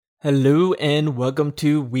Hello and welcome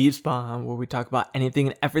to Weebspawn, where we talk about anything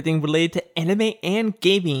and everything related to anime and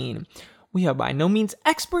gaming. We are by no means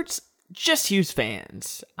experts, just huge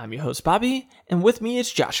fans. I'm your host Bobby, and with me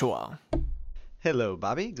is Joshua. Hello,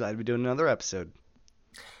 Bobby. Glad to be doing another episode.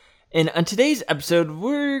 And on today's episode,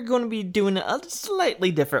 we're going to be doing a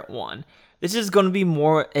slightly different one. This is going to be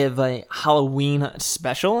more of a Halloween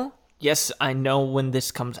special. Yes, I know when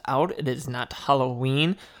this comes out, it is not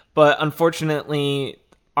Halloween, but unfortunately,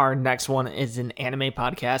 our next one is an anime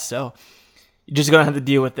podcast, so you're just going to have to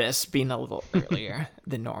deal with this being a little earlier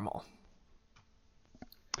than normal.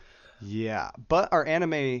 Yeah, but our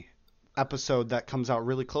anime episode that comes out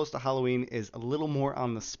really close to Halloween is a little more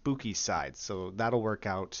on the spooky side, so that'll work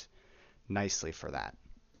out nicely for that.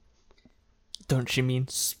 Don't you mean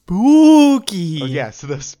spooky? Oh, yeah, so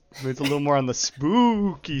it's a little more on the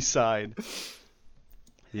spooky side.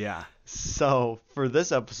 Yeah. So, for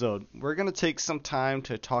this episode, we're going to take some time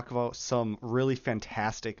to talk about some really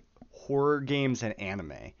fantastic horror games and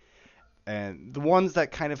anime. And the ones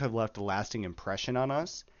that kind of have left a lasting impression on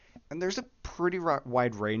us. And there's a pretty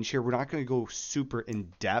wide range here. We're not going to go super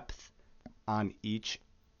in depth on each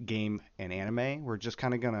game and anime. We're just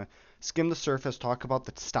kind of going to skim the surface, talk about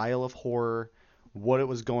the style of horror, what it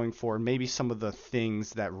was going for, and maybe some of the things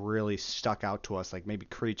that really stuck out to us, like maybe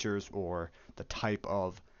creatures or the type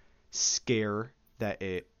of scare that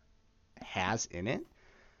it has in it.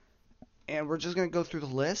 And we're just going to go through the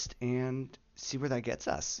list and see where that gets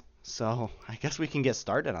us. So I guess we can get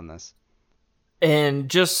started on this. And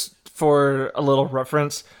just for a little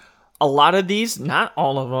reference, a lot of these, not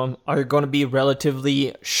all of them, are going to be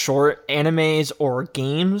relatively short animes or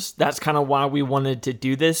games. That's kind of why we wanted to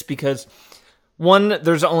do this, because one,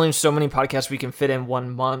 there's only so many podcasts we can fit in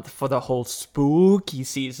 1 month for the whole spooky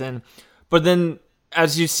season. But then,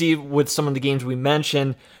 as you see with some of the games we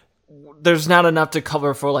mentioned, there's not enough to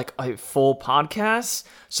cover for like a full podcast.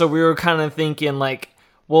 So we were kind of thinking like,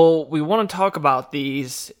 well, we want to talk about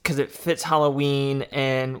these because it fits Halloween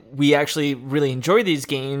and we actually really enjoy these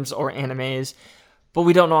games or animes, but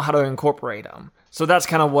we don't know how to incorporate them. So that's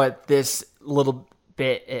kind of what this little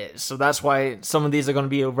bit is. So that's why some of these are going to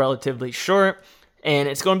be relatively short, and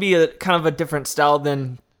it's going to be a kind of a different style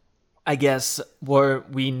than, I guess, what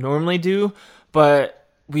we normally do, but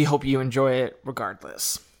we hope you enjoy it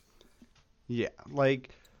regardless. Yeah,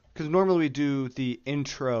 because normally we do the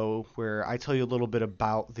intro where I tell you a little bit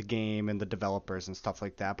about the game and the developers and stuff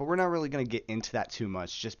like that, but we're not really going to get into that too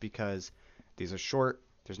much just because these are short,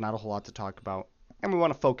 there's not a whole lot to talk about, and we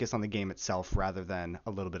want to focus on the game itself rather than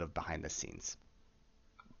a little bit of behind the scenes.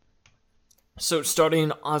 So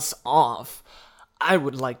starting us off, I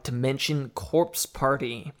would like to mention Corpse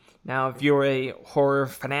Party. Now, if you're a horror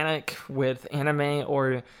fanatic with anime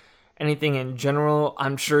or anything in general,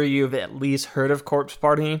 I'm sure you've at least heard of Corpse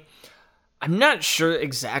Party. I'm not sure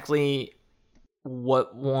exactly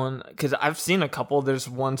what one, because I've seen a couple. There's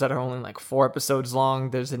ones that are only like 4 episodes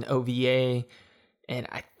long. There's an OVA, and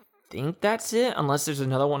I think that's it, unless there's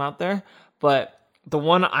another one out there. But the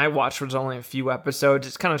one I watched was only a few episodes.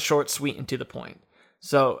 It's kind of short, sweet, and to the point.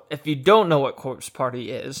 So if you don't know what Corpse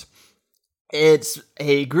Party is, it's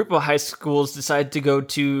a group of high schools decide to go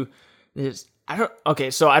to this.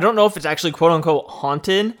 So I don't know if it's actually quote unquote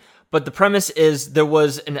haunted, but the premise is there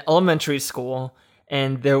was an elementary school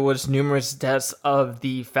and there was numerous deaths of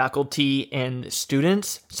the faculty and the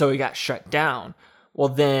students, so it got shut down. Well,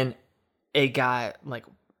 then it got like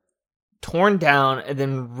torn down and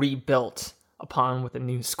then rebuilt upon with a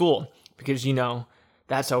new school, because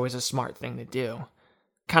that's always a smart thing to do.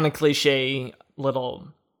 Kind of cliche little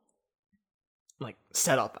like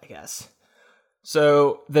setup, I guess.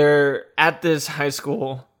 So they're at this high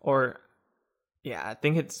school, I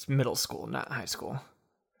think it's middle school, not high school.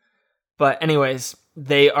 But anyways,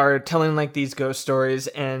 they are telling like these ghost stories,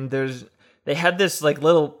 and they had this like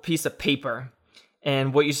little piece of paper,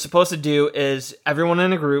 and what you're supposed to do is everyone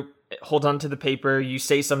in a group hold on to the paper, you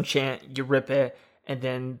say some chant, you rip it, and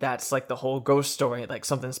then that's like the whole ghost story, like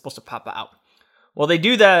something's supposed to pop out. Well, they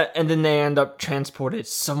do that, and then they end up transported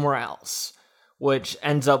somewhere else, which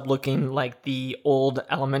ends up looking like the old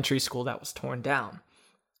elementary school that was torn down.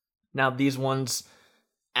 Now, these ones,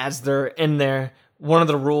 as they're in there, one of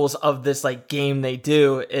the rules of this like game they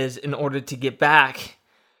do is in order to get back,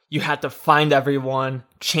 you have to find everyone,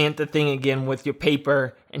 chant the thing again with your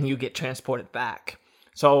paper, and you get transported back.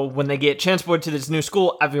 So when they get transported to this new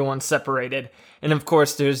school, everyone's separated. And of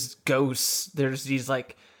course, there's ghosts. There's these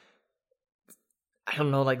like, I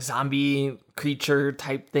don't know, like zombie creature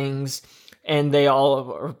type things. And they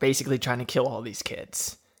all are basically trying to kill all these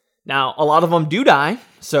kids. Now, a lot of them do die.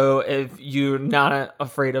 So if you're not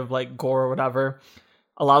afraid of like gore or whatever,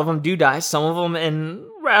 a lot of them do die, some of them in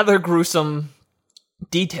rather gruesome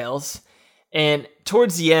details. And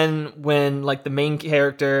towards the end, when like the main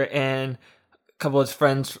character and a couple of his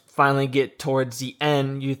friends finally get towards the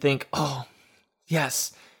end, you think, oh,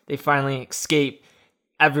 yes, they finally escape.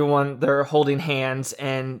 Everyone, they're holding hands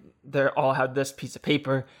and they all have this piece of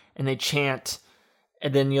paper and they chant.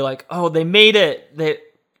 And then you're like, oh, they made it. They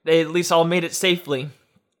at least all made it safely.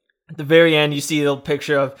 At the very end, you see a little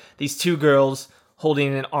picture of these two girls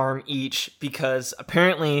holding an arm each because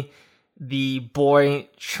apparently the boy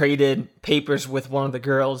traded papers with one of the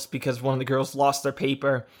girls because one of the girls lost their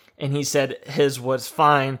paper and he said his was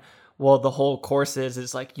fine. Well, the whole course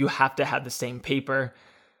is like you have to have the same paper.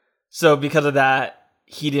 So because of that,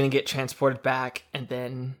 he didn't get transported back and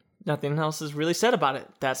then nothing else is really said about it.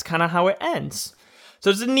 That's kind of how it ends.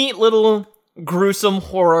 So it's a neat little gruesome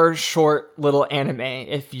horror short little anime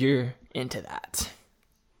if you're into that.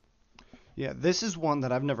 Yeah, this is one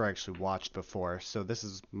that I've never actually watched before, so this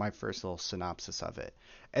is my first little synopsis of it.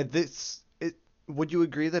 And would you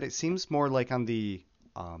agree that it seems more like on the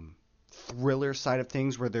thriller side of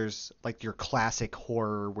things, where there's like your classic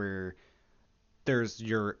horror, where there's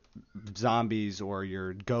your zombies or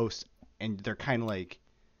your ghosts, and they're kind of like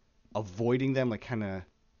avoiding them, like kind of,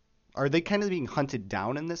 are they kind of being hunted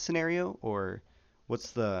down in this scenario, or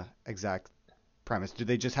what's the exact premise? Do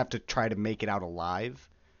they just have to try to make it out alive?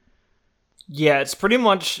 Yeah,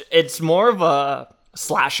 it's more of a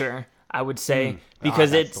slasher, I would say,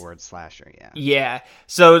 because that's it's the word slasher, yeah. Yeah.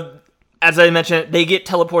 So as I mentioned, they get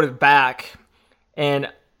teleported back,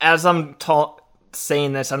 and as I'm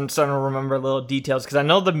saying this, I'm starting to remember little details because I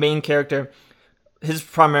know the main character, his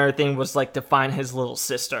primary thing was like to find his little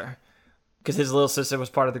sister, because his little sister was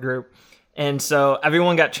part of the group. And so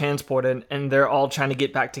everyone got transported, and they're all trying to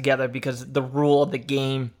get back together because the rule of the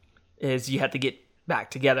game is you have to get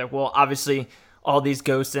back together. Well, obviously, all these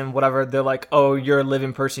ghosts and whatever, they're like, oh, you're a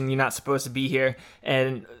living person, you're not supposed to be here.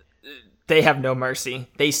 And they have no mercy.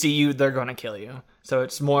 They see you, they're going to kill you. So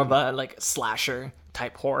it's more of a like slasher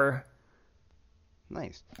type horror.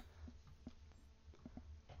 Nice.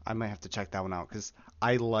 I might have to check that one out because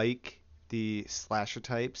I like the slasher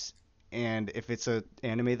types, and if it's an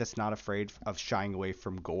anime that's not afraid of shying away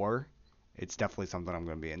from gore, it's definitely something I'm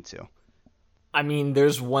going to be into. I mean,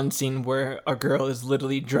 there's one scene where a girl is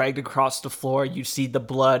literally dragged across the floor. You see the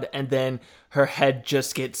blood, and then her head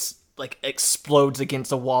just gets like explodes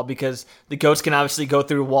against the wall because the ghost can obviously go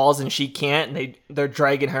through walls and she can't. And they're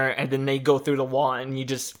dragging her, and then they go through the wall, and you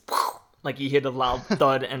just like you hear the loud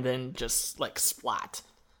thud, and then just like splat.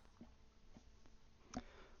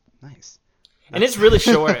 Nice. And it's really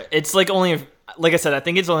short. It's like only, like I said, I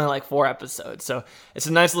think it's only like 4 episodes, so it's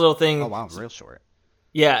a nice little thing. Oh wow, real short.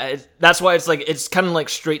 Yeah, that's why it's like it's kind of like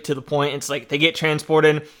straight to the point. It's like they get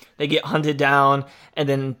transported, they get hunted down, and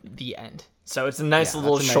then the end. So it's a nice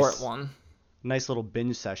little short one. Nice little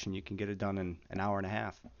binge session. You can get it done in an hour and a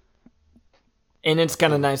half. And it's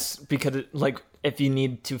kind of nice because it, like if you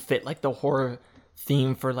need to fit like the horror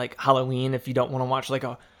theme for like Halloween, if you don't want to watch like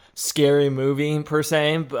a scary movie per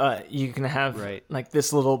se, but you can have like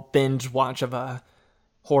this little binge watch of a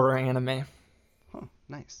horror anime. Huh,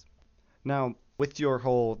 nice. Now, with your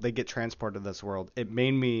whole they get transported to this world, it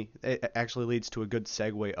actually leads to a good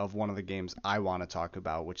segue of one of the games I want to talk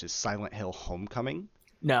about, which is Silent Hill Homecoming.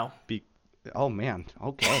 No. Oh man,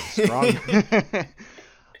 okay, strong.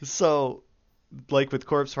 So, like with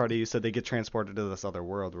Corpse Party, you said they get transported to this other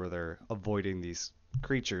world where they're avoiding these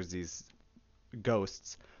creatures, these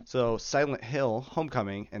ghosts. So Silent Hill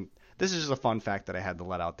Homecoming, and this is just a fun fact that I had to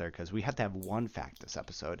let out there because we have to have one fact this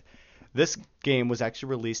episode. This game was actually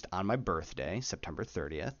released on my birthday, September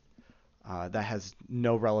 30th. That has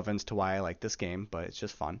no relevance to why I like this game, but it's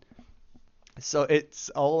just fun. So it's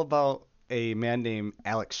all about a man named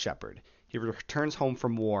Alex Shepard. He returns home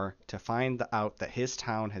from war to find out that his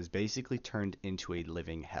town has basically turned into a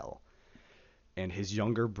living hell. And his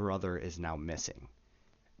younger brother is now missing.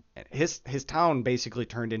 And his town basically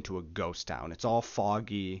turned into a ghost town. It's all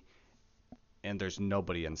foggy, and there's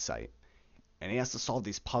nobody in sight. And he has to solve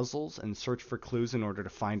these puzzles and search for clues in order to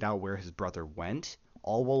find out where his brother went,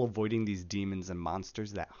 all while avoiding these demons and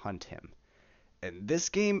monsters that hunt him. And this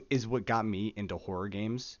game is what got me into horror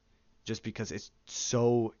games, just because it's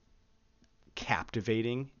so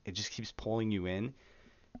captivating. It just keeps pulling you in.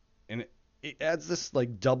 And it adds this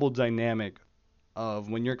like double dynamic of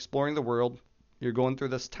when you're exploring the world, you're going through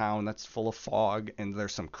this town that's full of fog and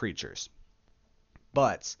there's some creatures.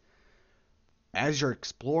 But as you're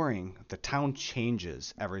exploring, the town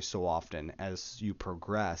changes every so often as you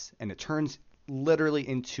progress, and it turns literally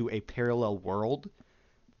into a parallel world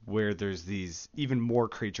where there's these even more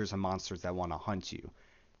creatures and monsters that want to hunt you.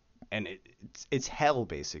 and it's hell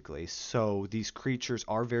basically. So these creatures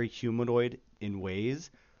are very humanoid in ways,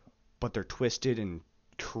 but they're twisted and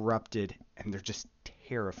corrupted, and they're just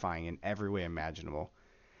terrifying in every way imaginable.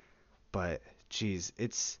 But geez,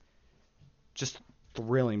 it's just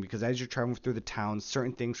thrilling because as you're traveling through the town,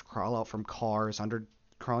 certain things crawl out from cars,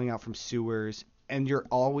 crawling out from sewers, and you're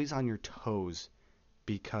always on your toes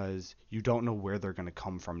because you don't know where they're going to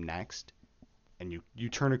come from next. And you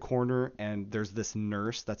turn a corner and there's this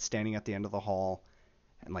nurse that's standing at the end of the hall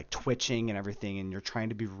and like twitching and everything, and you're trying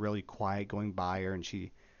to be really quiet going by her, and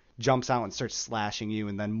she jumps out and starts slashing you,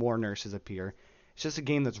 and then more nurses appear. It's just a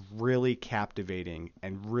game that's really captivating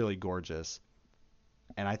and really gorgeous,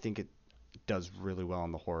 and I think it does really well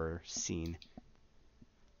in the horror scene.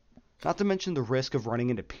 Not to mention the risk of running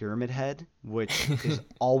into Pyramid Head, which is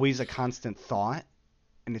always a constant thought,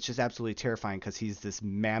 and it's just absolutely terrifying because he's this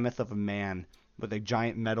mammoth of a man with a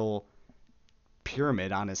giant metal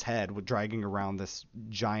pyramid on his head, with dragging around this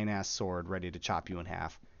giant ass sword ready to chop you in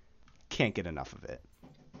half. Can't get enough of it. I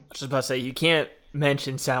was just about to say, you can't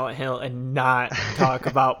mention Silent Hill and not talk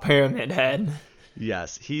about Pyramid Head.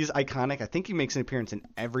 Yes, he's iconic. I think he makes an appearance in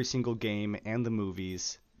every single game and the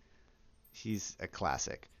movies. He's a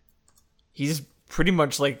classic. He's pretty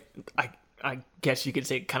much like, I guess you could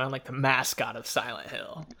say, kind of like the mascot of Silent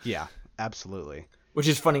Hill. Yeah, absolutely. Which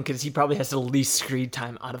is funny because he probably has the least screen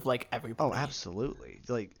time out of like everybody. Oh, absolutely.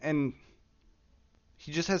 Like, and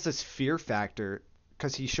he just has this fear factor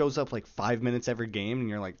because he shows up like 5 minutes every game, and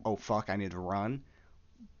you're like, oh fuck, I need to run.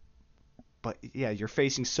 But yeah, you're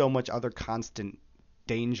facing so much other constant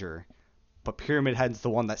danger, but Pyramid Head's the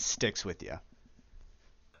one that sticks with you.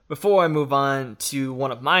 Before I move on to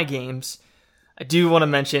one of my games, I do want to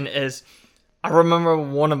mention is I remember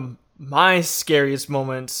one of my scariest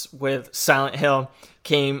moments with Silent Hill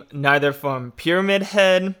came neither from Pyramid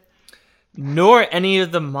Head nor any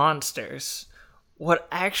of the monsters. What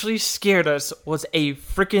actually scared us was a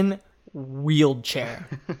freaking wheelchair.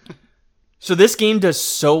 So this game does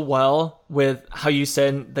so well with how you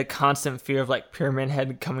said the constant fear of like Pyramid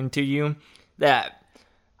Head coming to you that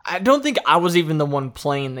I don't think I was even the one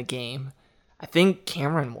playing the game. I think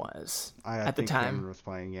Cameron was at the time. Cameron was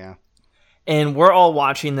playing, yeah. And we're all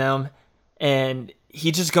watching them, and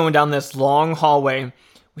he's just going down this long hallway.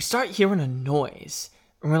 We start hearing a noise,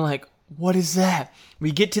 and we're like, what is that?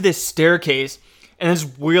 We get to this staircase, and this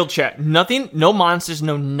wheelchair, nothing, no monsters,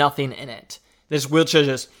 no nothing in it. This wheelchair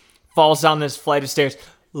just falls down this flight of stairs.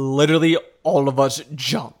 Literally, all of us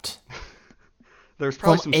jumped. There's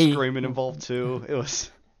probably some screaming involved, too. It was...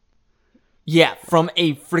 Yeah, from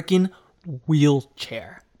a freaking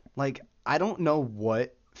wheelchair. Like, I don't know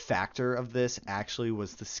what factor of this actually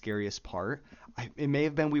was the scariest part. It may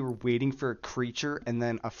have been we were waiting for a creature and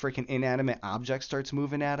then a freaking inanimate object starts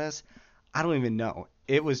moving at us. I don't even know.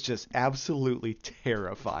 It was just absolutely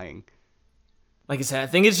terrifying. Like I said, I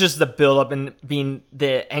think it's just the build-up and being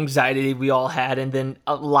the anxiety we all had, and then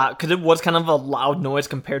a lot, because it was kind of a loud noise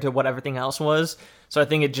compared to what everything else was. So I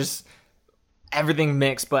think it just, everything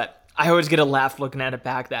mixed, but I always get a laugh looking at it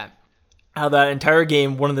back that out of that entire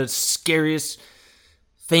game, one of the scariest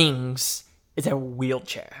things is a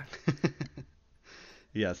wheelchair.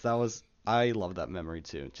 Yes, I love that memory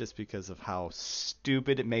too, just because of how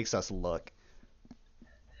stupid it makes us look.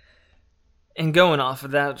 And going off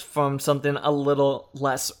of that from something a little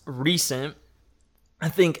less recent, I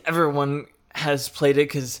think everyone has played it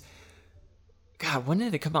because, God, when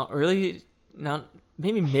did it come out? Early? Not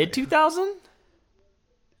maybe mid-2000?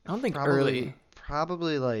 I don't think early.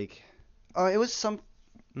 Probably like, it was some,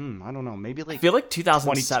 I don't know, maybe like I feel like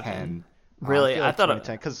 2007. Really? I thought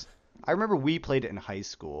 2010, because I remember we played it in high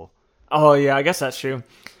school. Oh, yeah, I guess that's true.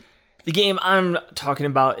 The game I'm talking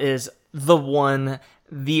about is the one,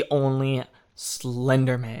 the only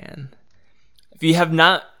Slender Man. If you have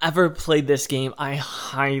not ever played this game, I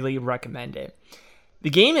highly recommend it. The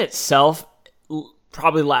game itself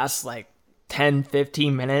probably lasts like 10,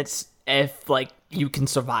 15 minutes if like you can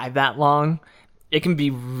survive that long. It can be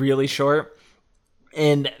really short.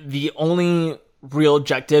 And the only real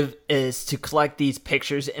objective is to collect these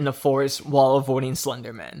pictures in the forest while avoiding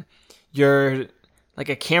Slenderman. You're like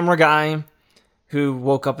a camera guy who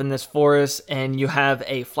woke up in this forest, and you have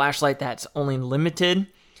a flashlight that's only limited.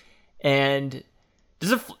 And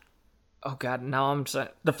oh god, now I'm sorry.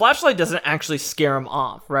 The flashlight doesn't actually scare him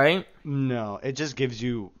off, right? No, it just gives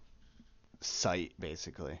you sight,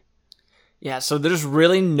 basically. Yeah, so there's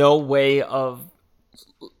really no way of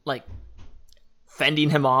like fending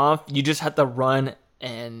him off. You just have to run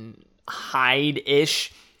and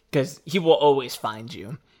hide-ish, because he will always find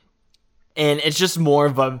you. And it's just more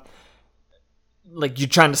of a like you're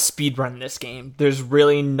trying to speed run this game. There's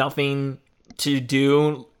really nothing to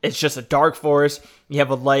do. It's just a dark forest. You have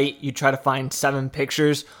a light. You try to find 7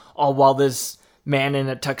 pictures, all while this man in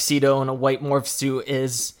a tuxedo and a white morph suit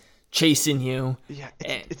is chasing you. Yeah,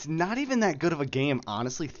 it's not even that good of a game,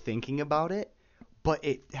 honestly, thinking about it. But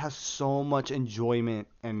it has so much enjoyment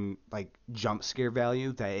and like jump scare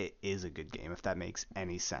value that it is a good game, if that makes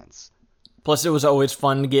any sense. Plus, it was always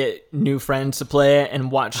fun to get new friends to play it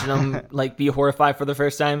and watch them like be horrified for the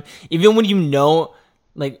first time. Even when you know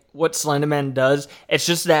like what Slenderman does, it's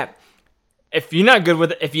just that if you're not good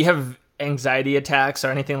with it, if you have anxiety attacks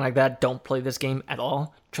or anything like that, don't play this game at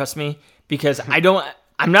all. Trust me, because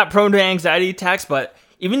I'm not prone to anxiety attacks, but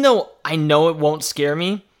even though I know it won't scare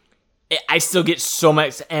me, I still get so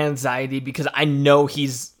much anxiety because I know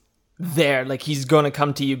he's there. Like, he's going to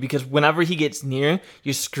come to you because whenever he gets near,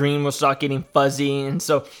 your screen will start getting fuzzy. And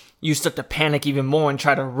so you start to panic even more and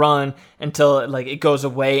try to run until it goes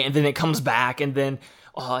away. And then it comes back. And then,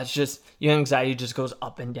 it's just, your anxiety just goes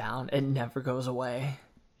up and down. It never goes away.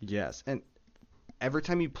 Yes. And every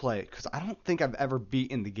time you play, because I don't think I've ever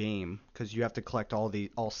beaten the game because you have to collect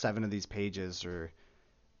all 7 of these pages or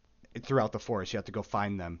throughout the forest. You have to go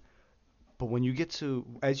find them. But when you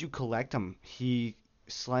as you collect them,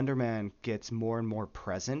 Slenderman gets more and more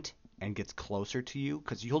present and gets closer to you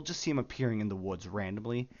because you'll just see him appearing in the woods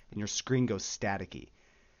randomly and your screen goes staticky,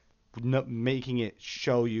 making it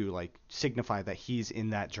show you, signify that he's in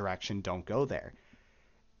that direction, don't go there.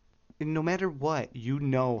 And no matter what, you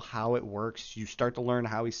know how it works. You start to learn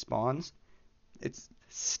how he spawns. It's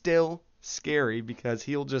still scary because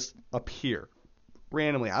he'll just appear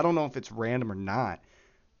randomly. I don't know if it's random or not,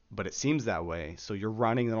 but it seems that way. So you're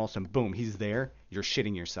running, and then all of a sudden, boom, he's there. You're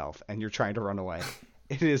shitting yourself, and you're trying to run away.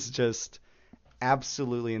 It is just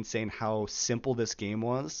absolutely insane how simple this game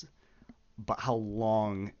was, but how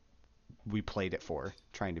long we played it for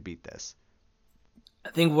trying to beat this. I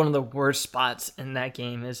think one of the worst spots in that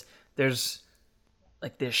game is there's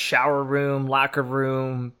this shower room, locker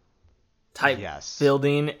room type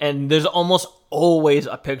building, and there's almost always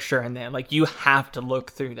a picture in there. You have to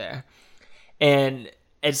look through there. And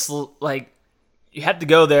it's you have to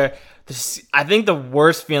go there. I think the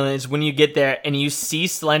worst feeling is when you get there and you see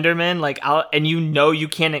Slenderman out, and you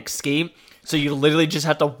can't escape, so you literally just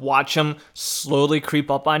have to watch him slowly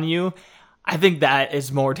creep up on you. I think that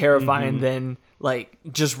is more terrifying than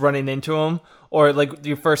just running into him, or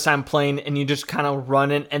your first time playing and you just kind of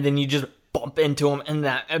running and then you just bump into him and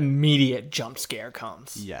that immediate jump scare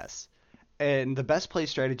comes. Yes. And the best play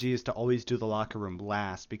strategy is to always do the locker room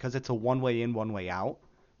last because it's a one way in, one way out.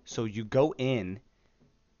 So you go in,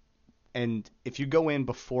 and if you go in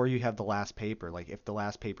before you have the last paper, if the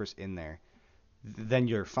last paper's in there, then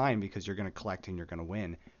you're fine because you're going to collect and you're going to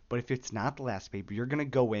win. But if it's not the last paper, you're going to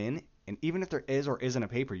go in, and even if there is or isn't a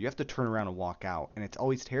paper, you have to turn around and walk out. And it's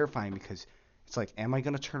always terrifying because it's am I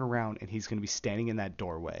going to turn around and he's going to be standing in that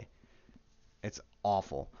doorway? It's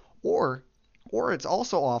awful. Or it's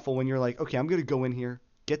also awful when you're okay, I'm going to go in here,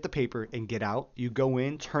 get the paper, and get out. You go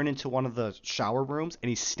in, turn into one of the shower rooms, and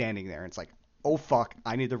he's standing there. And it's oh fuck,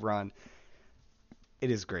 I need to run.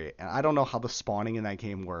 It is great. And I don't know how the spawning in that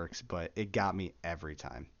game works, but it got me every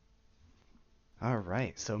time.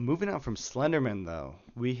 Alright, so moving on from Slenderman though,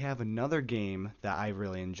 we have another game that I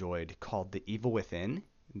really enjoyed called The Evil Within.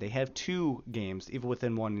 They have 2 games, Evil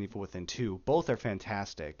Within 1 and Evil Within 2. Both are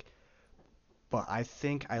fantastic. But I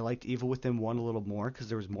think I liked Evil Within 1 a little more because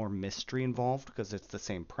there was more mystery involved because it's the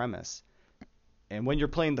same premise. And when you're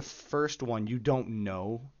playing the first one, you don't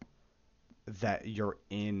know that you're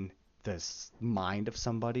in this mind of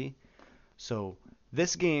somebody. So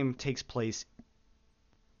this game takes place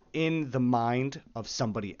in the mind of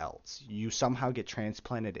somebody else. You somehow get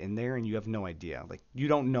transplanted in there and you have no idea. You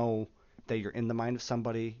don't know that you're in the mind of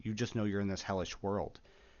somebody. You just know you're in this hellish world.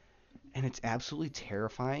 And it's absolutely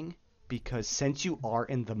terrifying. Because since you are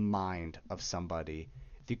in the mind of somebody,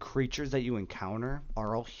 the creatures that you encounter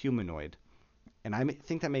are all humanoid. And I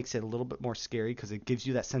think that makes it a little bit more scary because it gives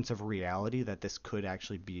you that sense of reality that this could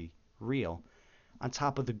actually be real. On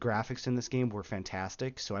top of the graphics in this game were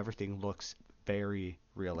fantastic, so everything looks very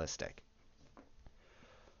realistic.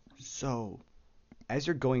 So, as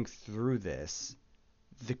you're going through this,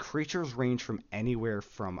 the creatures range from anywhere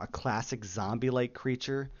from a classic zombie-like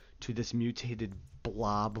creature to this mutated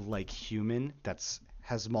blob-like human that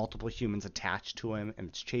has multiple humans attached to him and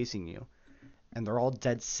it's chasing you. And they're all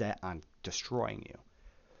dead set on destroying you.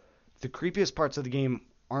 The creepiest parts of the game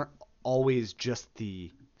aren't always just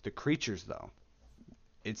the creatures, though.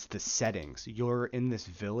 It's the settings. You're in this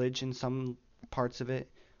village in some parts of it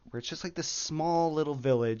where it's just like this small little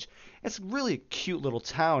village. It's really a cute little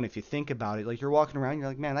town if you think about it. Like you're walking around, you're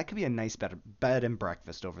like, man, that could be a nice bed and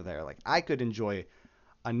breakfast over there. Like I could enjoy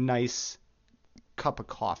a nice cup of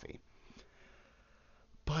coffee.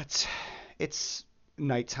 But it's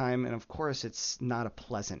nighttime, and of course it's not a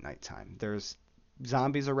pleasant nighttime. There's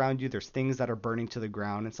zombies around you, there's things that are burning to the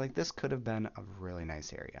ground. It's like this could have been a really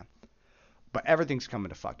nice area. But everything's coming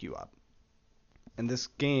to fuck you up. In this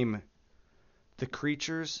game, the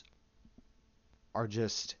creatures are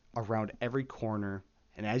just around every corner,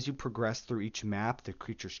 and as you progress through each map, the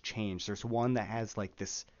creatures change. There's one that has like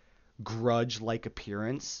this grudge-like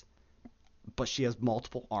appearance, but she has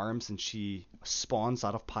multiple arms and she spawns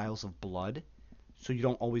out of piles of blood, so you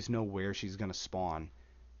don't always know where she's going to spawn.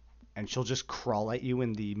 And she'll just crawl at you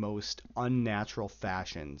in the most unnatural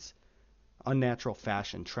fashion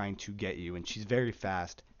trying to get you. And she's very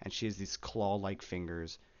fast, and she has these claw-like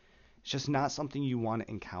fingers. It's just not something you want to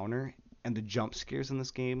encounter. And the jump scares in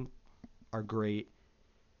this game are great.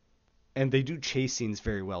 And they do chase scenes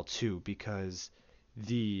very well, too, because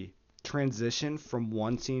the transition from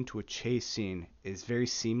one scene to a chase scene is very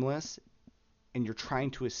seamless, and you're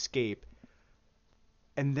trying to escape.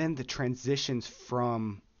 And then the transitions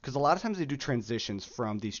from... Because a lot of times they do transitions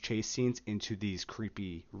from these chase scenes into these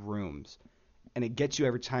creepy rooms. And it gets you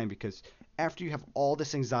every time, because after you have all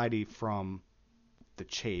this anxiety from the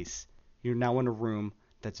chase, you're now in a room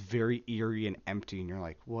that's very eerie and empty, and you're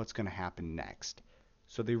like, what's going to happen next?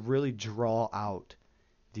 So they really draw out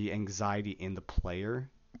the anxiety in the player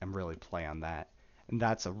and really play on that. And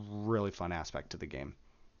that's a really fun aspect to the game.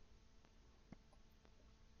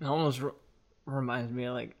 It almost reminds me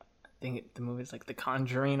of, like, I think the movie's like The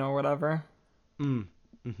Conjuring or whatever.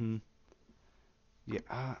 Mm-hmm. Yeah,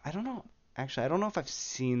 I don't know. Actually, I don't know if I've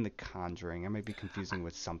seen The Conjuring. I might be confusing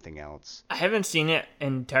with something else. I haven't seen it in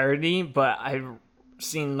entirety, but I've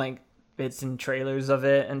seen, like, bits and trailers of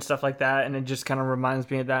it and stuff like that, and it just kind of reminds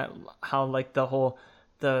me of that, how, like,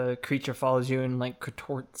 the creature follows you and, like,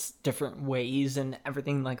 contorts different ways and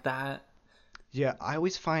everything like that. Yeah, I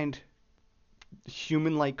always find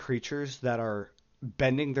human-like creatures that are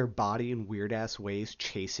bending their body in weird-ass ways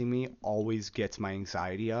chasing me always gets my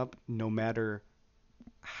anxiety up, no matter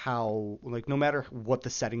what the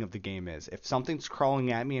setting of the game is. If something's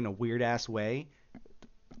crawling at me in a weird-ass way,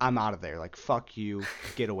 I'm out of there. Like, fuck you,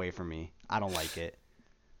 get away from me. I don't like it.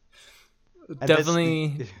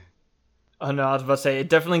 Definitely... Oh no, I was about to say, it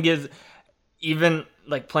definitely gives, even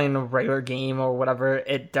like playing a regular game or whatever,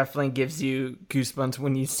 it definitely gives you goosebumps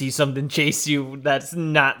when you see something chase you that's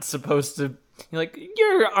not supposed to. You're like,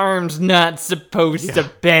 your arm's not supposed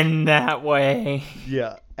to bend that way.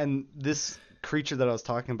 Yeah, and this creature that I was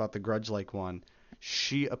talking about, the grudge-like one,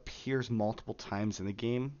 she appears multiple times in the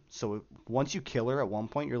game. So once you kill her at one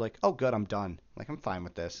point, you're like, oh good, I'm done. Like, I'm fine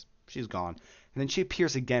with this. She's gone. And then she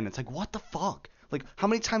appears again. It's like, what the fuck? Like, how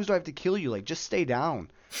many times do I have to kill you? Like, just stay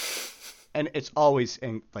down. And it's always,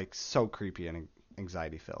 like, so creepy and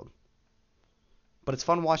anxiety-filled. But it's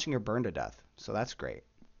fun watching her burn to death, so that's great.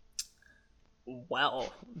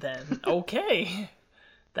 Well, then, okay.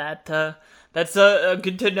 That's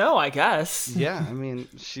good to know, I guess. Yeah, I mean,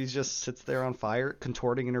 she just sits there on fire,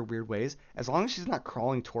 contorting in her weird ways. As long as she's not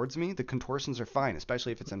crawling towards me, the contortions are fine,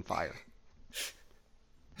 especially if it's in fire.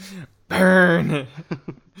 Burn!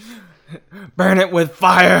 Burn it with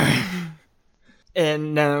fire!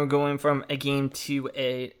 And now going from a game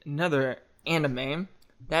to another anime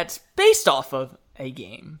that's based off of a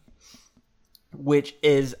game, which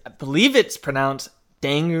is, I believe it's pronounced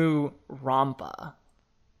Danganronpa.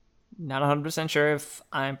 Not 100% sure if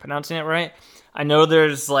I'm pronouncing it right. I know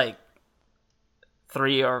there's like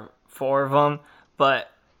 3 or 4 of them,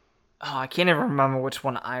 but I can't even remember which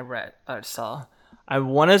one I saw. I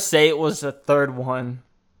want to say it was the 3rd one.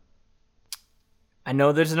 I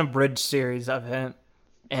know there's an abridged series of it,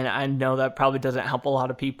 and I know that probably doesn't help a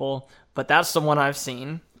lot of people, but that's the one I've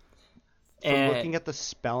seen. From looking at the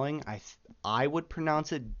spelling, I would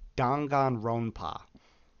pronounce it Danganronpa.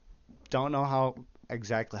 Don't know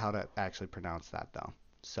exactly how to actually pronounce that, though.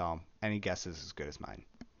 So, any guess is as good as mine.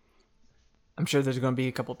 I'm sure there's going to be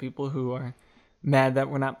a couple people who are mad that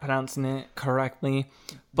we're not pronouncing it correctly.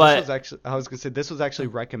 But I was going to say, this was actually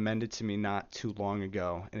recommended to me not too long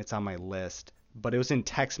ago, and it's on my list. But it was in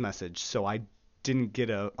text message, so I didn't get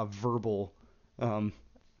a verbal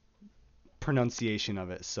pronunciation of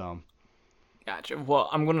it. So, gotcha. Well,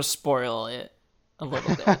 I'm going to spoil it a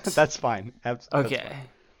little bit. That's fine. That's okay. Fine.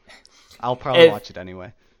 I'll probably watch it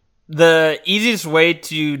anyway. The easiest way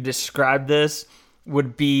to describe this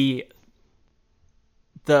would be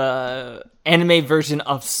the anime version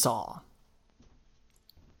of Saw.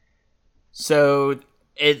 So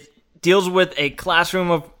it deals with a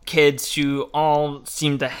classroom of kids who all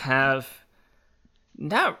seem to have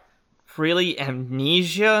not really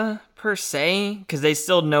amnesia per se, because they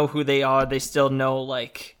still know who they are. They still know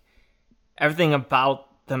like everything about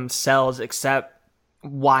themselves except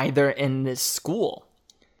why they're in this school.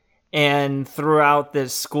 And throughout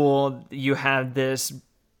this school, you have this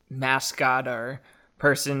mascot or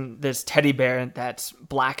person, this teddy bear that's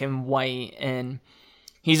black and white, and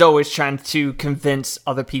he's always trying to convince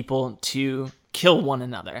other people to kill one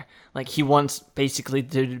another. Like, he wants basically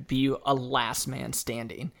to be a last man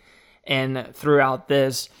standing. And throughout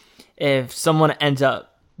this, if someone ends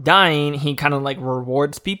up dying, he kind of like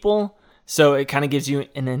rewards people. So it kind of gives you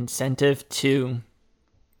an incentive to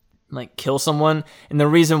like kill someone. And the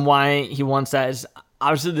reason why he wants that is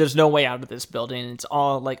obviously there's no way out of this building. It's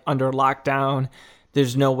all like under lockdown.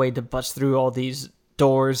 There's no way to bust through all these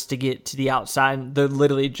doors to get to the outside. They're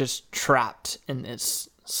literally just trapped in this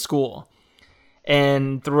school.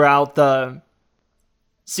 And throughout the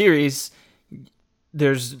series,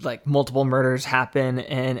 there's like multiple murders happen,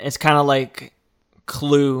 and it's kind of like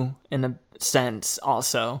Clue in a sense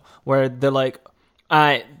also, where they're like,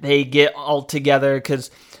 they get all together because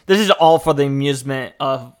this is all for the amusement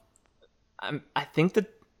of, I think the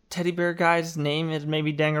teddy bear guy's name is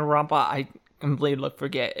maybe Danganronpa. I completely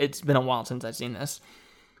forget. It's been a while since I've seen this.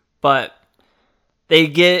 But they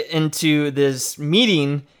get into this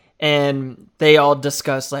meeting and they all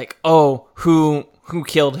discuss like, oh, who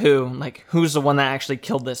killed who? Like, who's the one that actually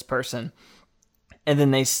killed this person? And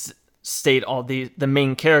then they state all the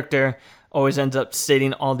main character always ends up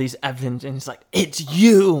stating all these evidence, and it's like, it's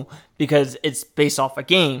you, because it's based off a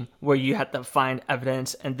game where you have to find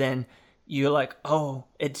evidence, and then you're like, oh,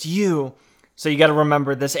 it's you. So you got to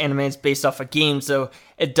remember this anime is based off a game, so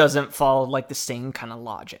it doesn't follow like the same kind of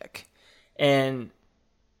logic. And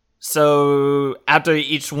so after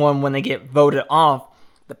each one, when they get voted off,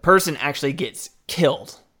 the person actually gets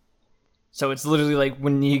killed. So it's literally like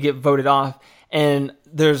when you get voted off, and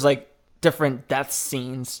there's like different death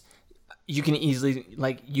scenes. You can easily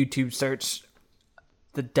like YouTube search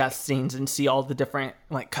the death scenes and see all the different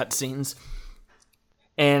like cut scenes.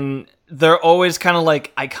 And they're always kind of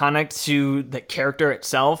like iconic to the character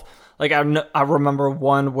itself. Like I remember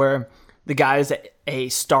one where the guy is a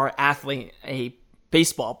star athlete, a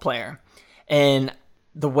baseball player, and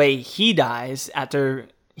the way he dies after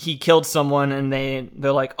he killed someone, and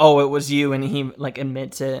they're like, oh, it was you, and he like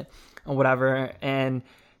admits it or whatever, and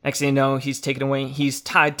next thing you know, he's taken away. He's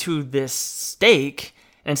tied to this stake.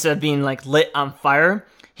 And instead of being like lit on fire,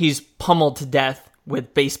 he's pummeled to death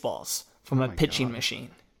with baseballs from a pitching machine.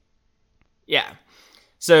 Yeah.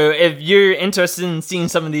 So if you're interested in seeing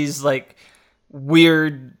some of these like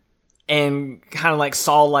weird and kind of like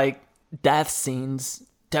Saw-like death scenes,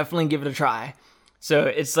 definitely give it a try. So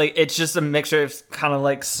it's just a mixture of kind of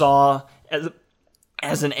like Saw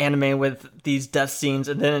as an anime with these death scenes,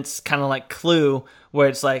 and then it's kind of like Clue, where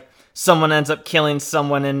it's like someone ends up killing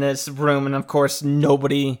someone in this room, and of course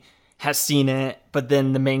nobody has seen it, but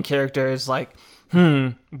then the main character is like,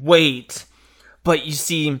 wait, but you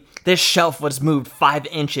see, this shelf was moved 5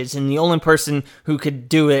 inches, and the only person who could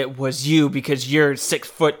do it was you, because you're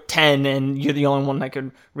 6'10", and you're the only one that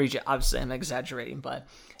could reach it. Obviously, I'm exaggerating, but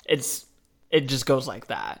it just goes like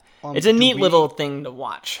that. It's a neat little thing to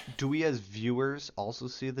watch. Do we as viewers also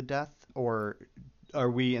see the death, or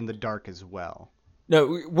are we in the dark as well?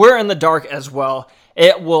 No, we're in the dark as well.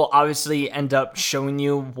 It will obviously end up showing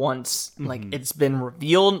you once like it's been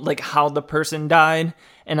revealed, like how the person died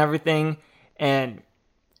and everything. And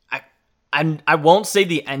I won't say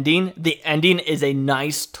the ending. The ending is a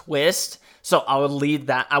nice twist, so I would leave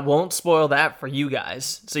that. I won't spoil that for you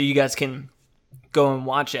guys, so you guys can go and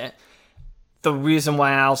watch it. The reason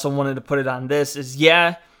why I also wanted to put it on this is,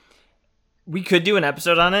 yeah, we could do an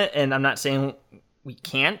episode on it, and I'm not saying we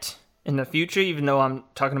can't in the future, even though I'm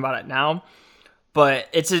talking about it now. But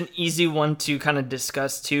it's an easy one to kind of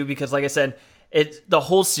discuss too, because like I said, the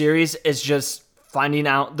whole series is just finding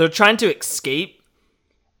out. They're trying to escape,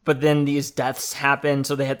 but then these deaths happen,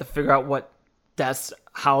 so they have to figure out what deaths,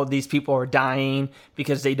 how these people are dying,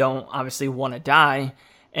 because they don't obviously want to die.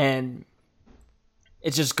 And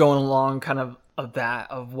it's just going along kind of that,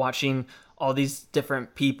 of watching all these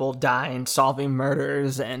different people die and solving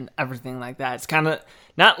murders and everything like that. It's kind of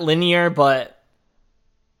not linear, but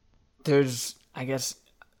there's, I guess,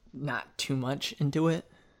 not too much into it.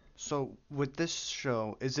 So with this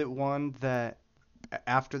show, is it one that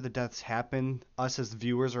after the deaths happen, us as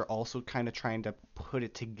viewers are also kind of trying to put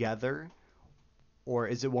it together? Or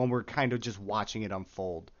is it one we're kind of just watching it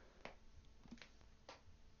unfold?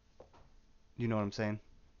 You know what I'm saying?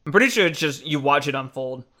 I'm pretty sure it's just you watch it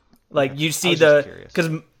unfold. Like you I see was just curious.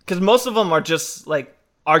 because most of them are just like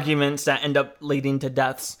arguments that end up leading to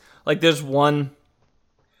deaths. Like there's one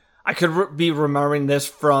I could be remembering this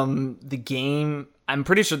from the game. I'm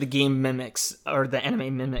pretty sure the game mimics, or the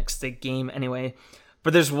anime mimics the game anyway.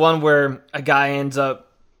 But there's one where a guy ends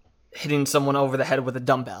up hitting someone over the head with a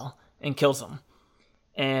dumbbell and kills him.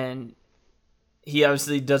 And he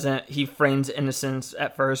obviously doesn't, he feigns innocence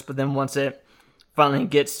at first, but then once it finally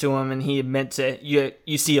gets to him and he admits it,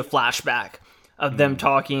 you see a flashback of them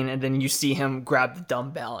talking, and then you see him grab the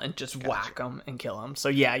dumbbell and just whack him and kill him. So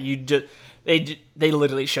yeah, they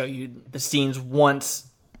literally show you the scenes once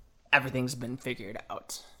everything's been figured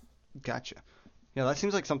out. Gotcha. Yeah, that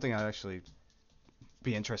seems like something I'd actually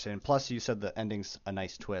be interested in. Plus, you said the ending's a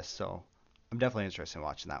nice twist, so I'm definitely interested in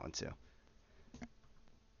watching that one too.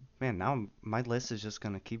 Man, now my list is just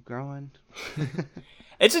gonna keep growing.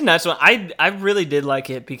 It's a nice one. I really did like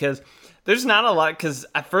it because there's not a lot. Because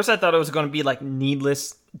at first I thought it was going to be like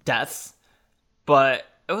needless deaths, but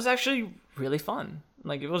it was actually really fun.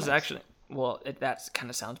 Like it was actually that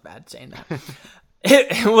kind of sounds bad saying that.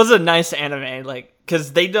 It was a nice anime, like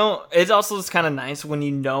because they don't. It's also just kind of nice when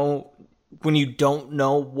you don't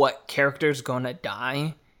know what character's going to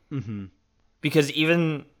die. Mm-hmm. Because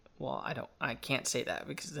I can't say that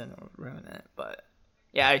because then it'll ruin it. But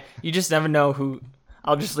yeah, you just never know who.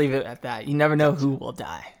 I'll just leave it at that. You never know who will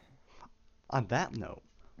die. On that note,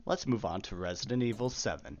 let's move on to Resident Evil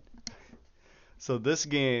 7. So this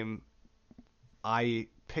game, I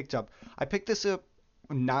picked this up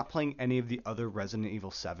not playing any of the other Resident Evil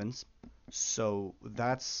 7s. So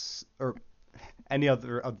or any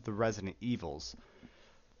other of the Resident Evils.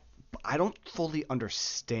 I don't fully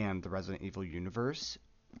understand the Resident Evil universe.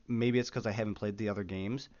 Maybe it's because I haven't played the other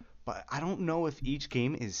games, but I don't know if each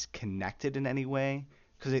game is connected in any way,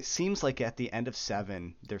 because it seems like at the end of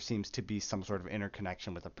 7, there seems to be some sort of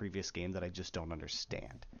interconnection with a previous game that I just don't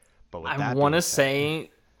understand. But with I want to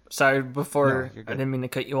say, sorry, before I didn't mean to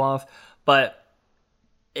cut you off, but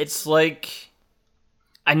it's like,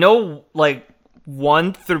 I know like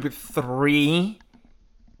 1 through 3,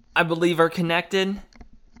 I believe, are connected.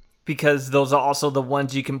 Because those are also the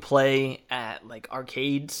ones you can play at like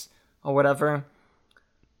arcades or whatever.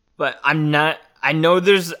 But I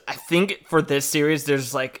think for this series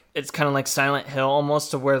there's like, it's kind of like Silent Hill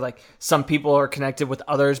almost, to where like some people are connected with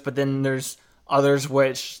others, but then there's others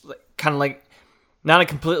which kind of like not a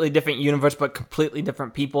completely different universe but completely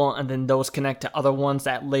different people, and then those connect to other ones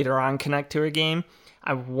that later on connect to a game.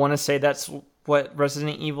 I want to say that's what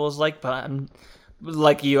Resident Evil is like, but I'm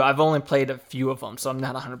like you, I've only played a few of them, so I'm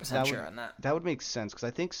not 100% sure on that. That would make sense, because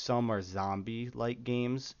I think some are zombie-like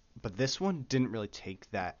games, but this one didn't really take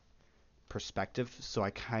that perspective, so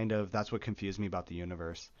that's what confused me about the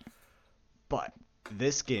universe. But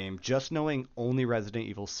this game, just knowing only Resident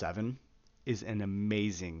Evil 7, is an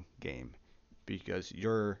amazing game, because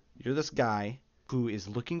you're this guy who is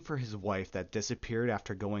looking for his wife that disappeared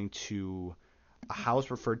after going to a house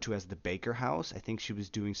referred to as the Baker House. I think she was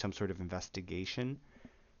doing some sort of investigation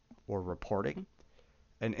or reporting.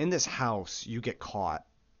 And in this house, you get caught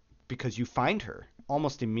because you find her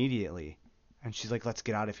almost immediately. And she's like, let's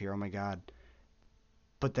get out of here. Oh my God.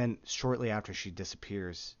 But then shortly after, she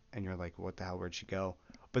disappears. And you're like, what the hell? Where'd she go?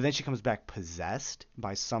 But then she comes back possessed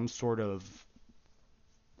by some sort of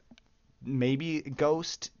maybe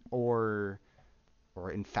ghost or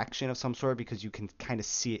infection of some sort, because you can kind of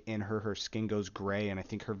see it in her. Her skin goes gray, and I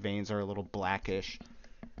think her veins are a little blackish.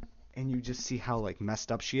 And you just see how like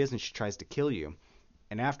messed up she is, and she tries to kill you.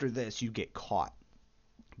 And after this, you get caught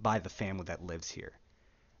by the family that lives here,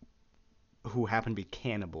 who happen to be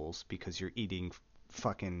cannibals, because you're eating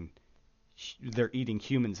they're eating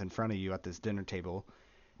humans in front of you at this dinner table.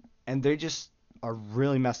 And they just are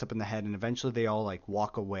really messed up in the head, and eventually they all like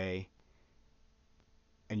walk away.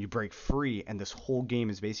 And you break free, and this whole game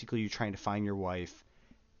is basically you trying to find your wife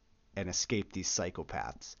and escape these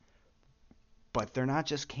psychopaths. But they're not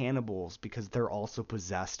just cannibals, because they're also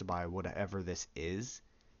possessed by whatever this is.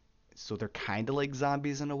 So they're kind of like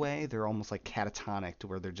zombies in a way. They're almost like catatonic, to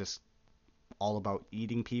where they're just all about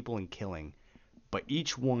eating people and killing. But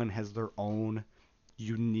each one has their own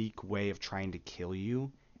unique way of trying to kill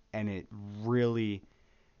you, and it really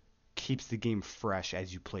keeps the game fresh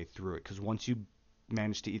as you play through it. Because once you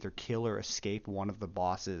manage to either kill or escape one of the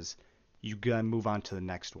bosses, you gotta move on to the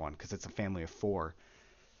next one, because it's a family of 4,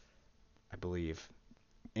 I believe.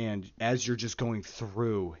 And as you're just going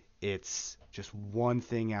through, it's just one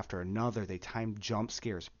thing after another. They time jump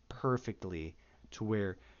scares perfectly, to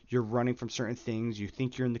where you're running from certain things, you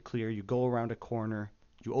think you're in the clear, you go around a corner,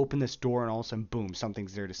 you open this door, and all of a sudden, boom,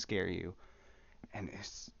 something's there to scare you. and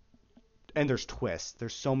there's twists.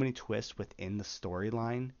 There's so many twists within the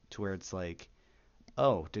storyline to where it's like,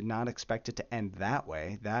 oh, did not expect it to end that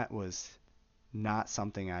way. That was not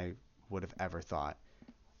something I would have ever thought.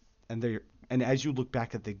 And as you look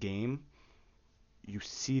back at the game, you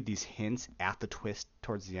see these hints at the twist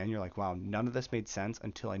towards the end. You're like, wow, none of this made sense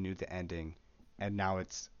until I knew the ending, and now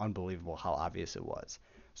it's unbelievable how obvious it was.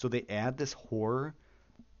 So they add this horror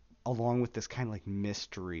along with this kind of like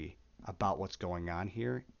mystery about what's going on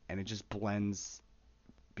here, and it just blends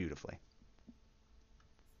beautifully.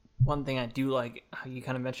 One thing I do like, how you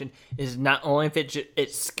kind of mentioned, is not only if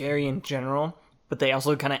it's scary in general, but they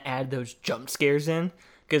also kind of add those jump scares in.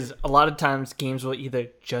 Because a lot of times games will either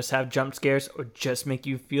just have jump scares or just make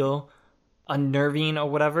you feel unnerving or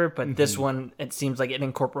whatever. But this one, it seems like it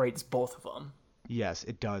incorporates both of them. Yes,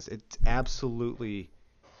 it does. It's absolutely...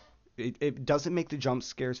 It doesn't make the jump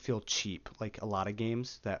scares feel cheap, like a lot of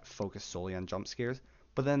games that focus solely on jump scares.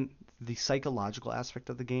 But then the psychological aspect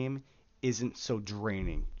of the game isn't so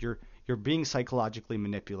draining. You're being psychologically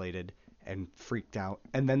manipulated and freaked out.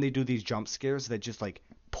 And then they do these jump scares that just like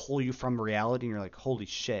pull you from reality, and you're like, holy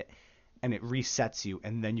shit, and it resets you,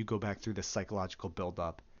 and then you go back through this psychological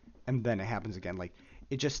buildup, and then it happens again. Like,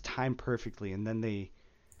 it just timed perfectly, and then they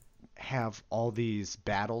have all these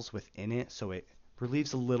battles within it, so it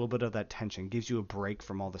relieves a little bit of that tension, gives you a break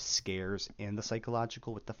from all the scares and the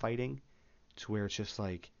psychological with the fighting, to where it's just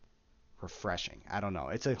like refreshing. I don't know,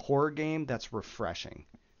 it's a horror game that's refreshing.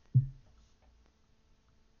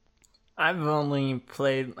 I've only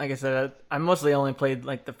played, like I said, I mostly only played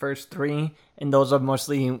like the first 3, and those are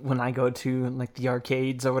mostly when I go to like the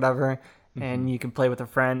arcades or whatever, and you can play with a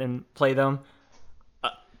friend and play them.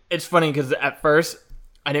 It's funny because at first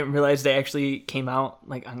I didn't realize they actually came out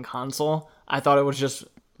like on console. I thought it was just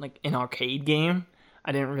like an arcade game.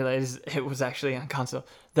 I didn't realize it was actually on console.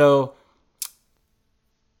 Though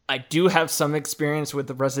I do have some experience with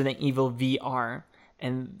the Resident Evil VR,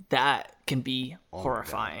 and that can be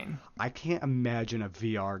horrifying. I can't imagine a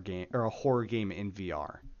VR game or a horror game in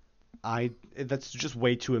VR. That's just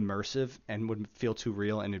way too immersive and would feel too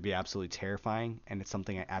real, and it'd be absolutely terrifying, and it's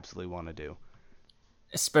something I absolutely want to do.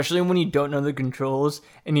 Especially when you don't know the controls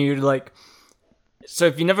and you're like, so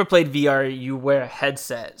if you never played VR, you wear a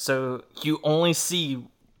headset, so you only see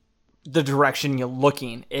the direction you're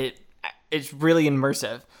looking. It's really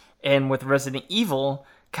immersive. And with Resident Evil,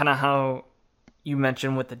 kind of how you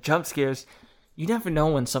mentioned with the jump scares, you never know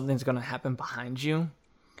when something's going to happen behind you.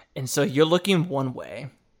 And so you're looking one way,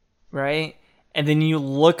 right? And then you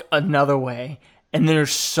look another way, and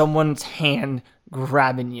there's someone's hand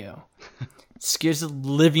grabbing you. It scares the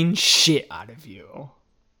living shit out of you.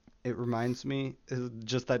 It reminds me,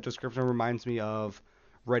 just that description reminds me of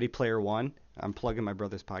Ready Player One. I'm plugging my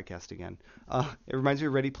brother's podcast again. It reminds me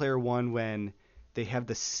of Ready Player One when they have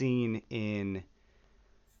the scene in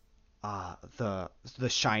the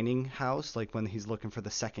Shining house, like when he's looking for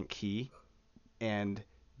the second key, and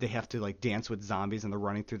they have to like dance with zombies, and they're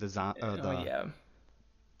running through the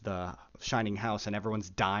Shining house, and everyone's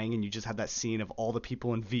dying, and you just have that scene of all the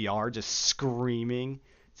people in VR just screaming.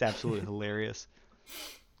 It's absolutely hilarious.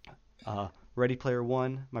 Ready Player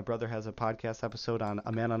One, my brother has a podcast episode on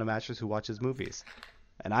a man on a mattress who watches movies,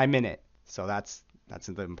 and I'm in it, so that's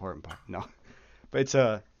the important part. No, but it's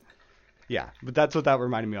yeah, but that's what that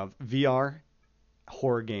reminded me of. VR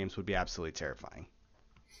horror games would be absolutely terrifying.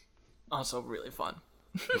 Also really fun.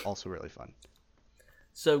 Also really fun.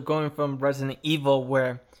 So going from Resident Evil,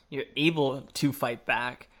 where you're able to fight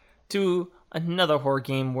back, to another horror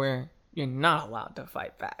game where you're not allowed to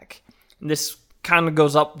fight back. And this kind of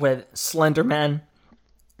goes up with Slender Man,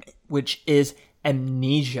 which is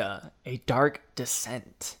Amnesia, A Dark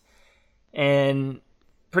Descent. And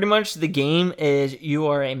pretty much the game is you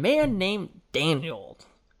are a man named Daniel.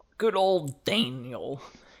 Good old Daniel.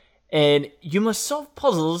 And you must solve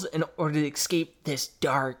puzzles in order to escape this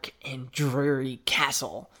dark and dreary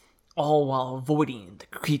castle, all while avoiding the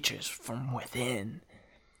creatures from within.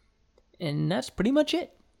 And that's pretty much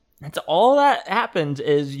it. That's all that happens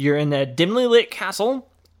is you're in a dimly lit castle,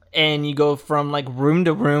 and you go from like room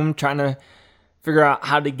to room trying to figure out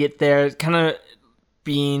how to get there. It's kind of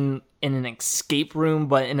being in an escape room,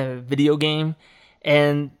 but in a video game.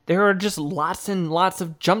 And there are just lots and lots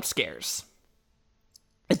of jump scares.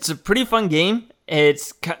 It's a pretty fun game.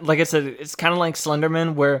 It's, like I said, it's kind of like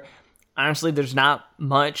Slenderman, where honestly there's not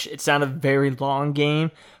much. It's not a very long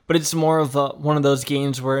game, but it's more of one of those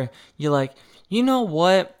games where you're like, you know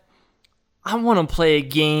what? I want to play a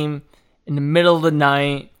game in the middle of the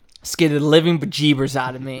night, scare the living bejeebers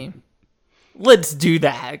out of me. Let's do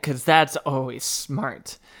that, because that's always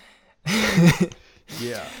smart.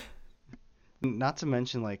 Yeah. Not to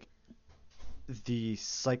mention like the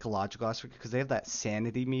psychological aspect, because they have that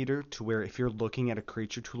sanity meter to where if you're looking at a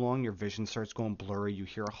creature too long, your vision starts going blurry, you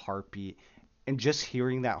hear a heartbeat, and just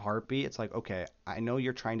hearing that heartbeat, it's like, okay, I know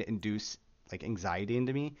you're trying to induce like anxiety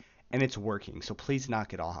into me, and it's working, so please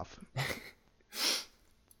knock it off.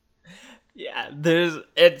 Yeah,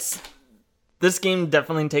 this game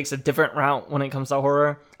definitely takes a different route when it comes to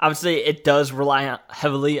horror. Obviously, it does rely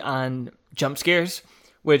heavily on jump scares,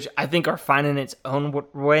 which I think are fine in its own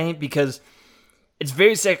way because it's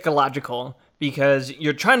very psychological because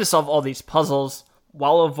you're trying to solve all these puzzles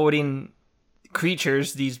while avoiding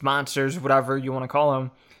creatures, these monsters, whatever you want to call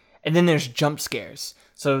them. And then there's jump scares.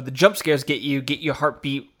 So the jump scares get your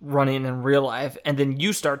heartbeat running in real life, and then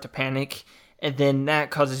you start to panic, and then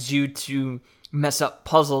that causes you to mess up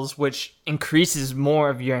puzzles, which increases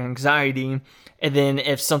more of your anxiety. And then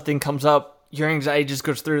if something comes up, your anxiety just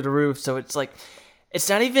goes through the roof. So it's like, it's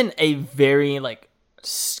not even a very like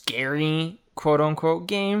scary quote unquote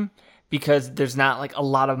game because there's not like a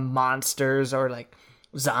lot of monsters or like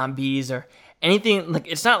zombies or anything. Like,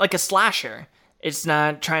 it's not like a slasher. It's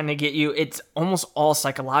not trying to get you. It's almost all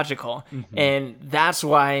psychological. Mm-hmm. And that's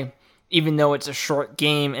why, even though it's a short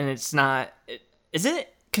game and it's not,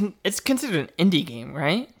 it's considered an indie game,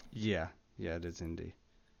 right? Yeah, it is indie.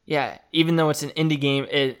 Yeah, even though it's an indie game,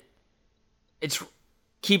 it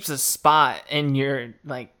keeps a spot in your,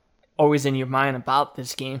 like, always in your mind about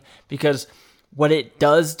this game, because what it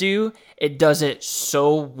does do, it does it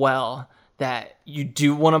so well that you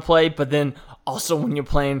do want to play, but then also when you're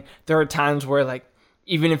playing, there are times where, like,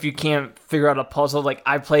 even if you can't figure out a puzzle, like,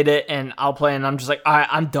 I played it and I'll play and I'm just like, all right,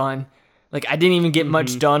 I'm done. Like, I didn't even get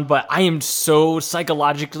much done, but I am so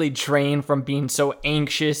psychologically drained from being so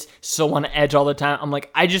anxious, so on edge all the time. I'm like,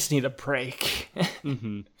 I just need a break.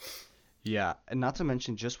 Yeah, and not to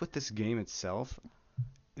mention, just with this game itself,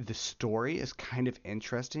 the story is kind of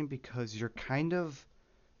interesting because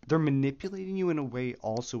they're manipulating you in a way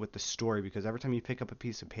also with the story, because every time you pick up a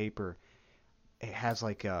piece of paper, it has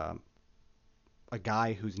like a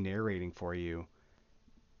guy who's narrating for you,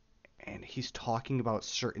 and he's talking about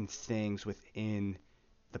certain things within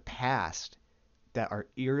the past that are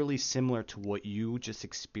eerily similar to what you just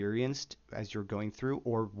experienced as you're going through,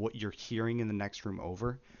 or what you're hearing in the next room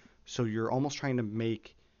over. So you're almost trying to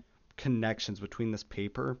make connections between this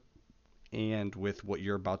paper and with what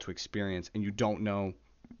you're about to experience, and you don't know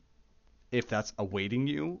if that's awaiting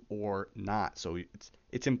you or not. So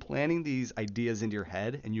it's implanting these ideas into your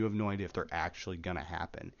head, and you have no idea if they're actually gonna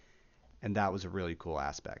happen. And that was a really cool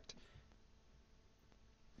aspect.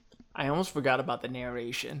 I almost forgot about the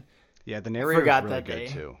narration. Yeah, the narrator was really good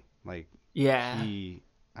too. Like, yeah,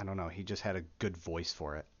 I don't know, he just had a good voice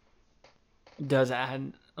for it. It does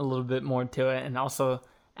add a little bit more to it, and also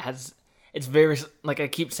it's very, like I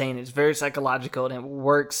keep saying, it's very psychological, and it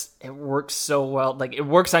works so well. Like, it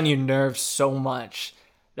works on your nerves so much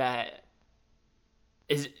that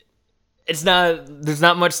there's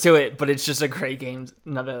not much to it, but it's just a great game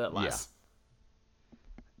nonetheless.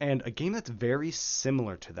 Yeah. And a game that's very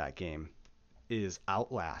similar to that game is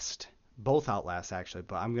Outlast. Both Outlast, actually,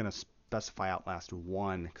 but I'm going to specify Outlast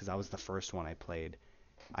 1 because that was the first one I played.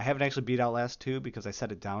 I haven't actually beat Outlast 2 because I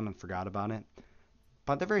set it down and forgot about it.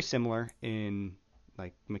 But they're very similar in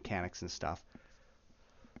like mechanics and stuff.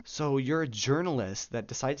 So you're a journalist that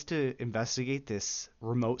decides to investigate this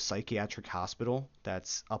remote psychiatric hospital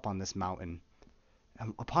that's up on this mountain.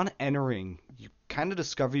 Upon entering, you kind of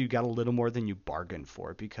discover you got a little more than you bargained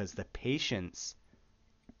for, because the patients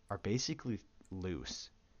are basically loose.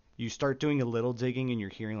 You start doing a little digging and you're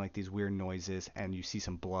hearing like these weird noises, and you see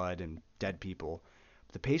some blood and dead people.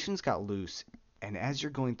 The patients got loose, and as you're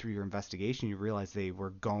going through your investigation, you realize they were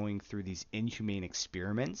going through these inhumane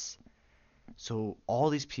experiments. So all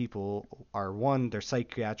these people are, they're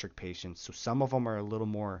psychiatric patients, so some of them are a little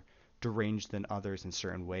more deranged than others in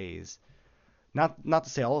certain ways. Not to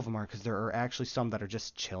say all of them are, because there are actually some that are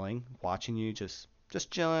just chilling, watching you, just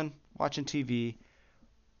chilling, watching TV.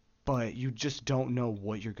 But you just don't know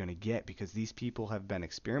what you're going to get, because these people have been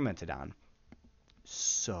experimented on.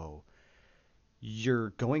 So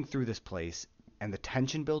you're going through this place, and the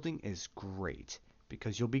tension building is great,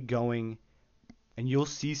 because you'll be going and you'll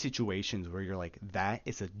see situations where you're like, that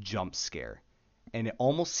is a jump scare, and it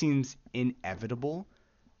almost seems inevitable.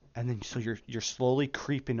 And then so you're slowly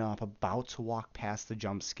creeping up, about to walk past the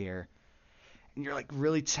jump scare, and you're like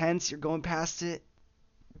really tense, you're going past it,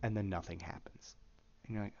 and then nothing happens.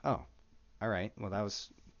 And you're like, oh, all right, well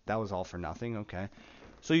that was all for nothing, okay.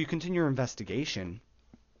 So you continue your investigation,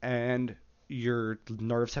 and your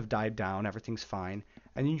nerves have died down, everything's fine,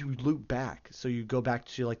 and then you loop back. So you go back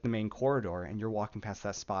to like the main corridor, and you're walking past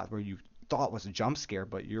that spot where you thought was a jump scare,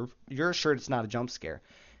 but you're assured it's not a jump scare.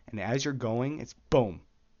 And as you're going, it's boom,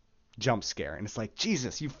 jump scare. And it's like,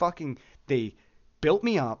 Jesus, they built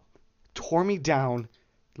me up, tore me down,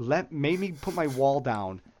 made me put my wall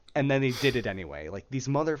down, and then they did it anyway. Like, these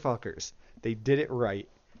motherfuckers, they did it right.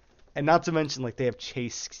 And not to mention, like, they have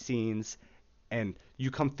chase scenes, and you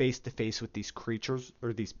come face to face with these creatures,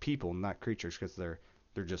 or these people, not creatures, because they're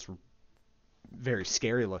just very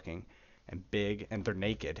scary looking and big, and they're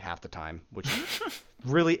naked half the time, which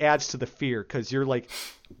really adds to the fear, because you're, like,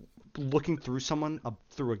 looking through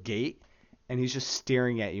through a gate, and he's just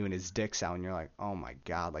staring at you, and his dick's out, and you're like, oh my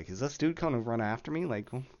God, like, is this dude going to run after me? Like,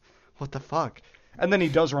 what the fuck? And then he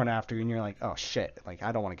does run after you, and you're like, oh shit, like,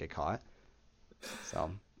 I don't want to get caught.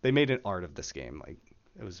 So they made an art of this game. Like,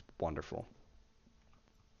 it was wonderful.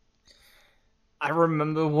 I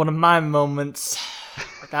remember one of my moments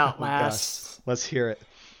with Outlast. Oh, let's hear it.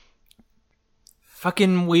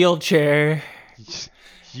 Fucking wheelchair.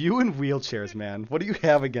 You and wheelchairs, man. What do you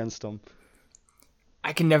have against them?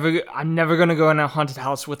 I'm never gonna go in a haunted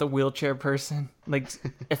house with a wheelchair person. Like,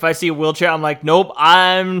 if I see a wheelchair, I'm like, nope,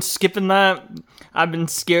 I'm skipping that. I've been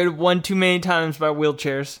scared one too many times by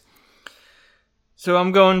wheelchairs. So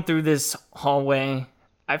I'm going through this hallway.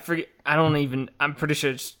 I'm pretty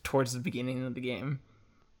sure it's towards the beginning of the game.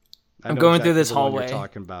 I'm going through this hallway. You're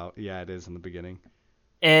talking about. Yeah, it is in the beginning.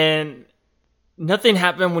 And nothing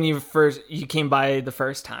happened when you came by the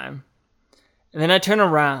first time. And then I turn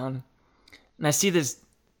around and I see this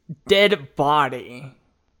dead body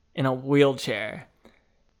in a wheelchair.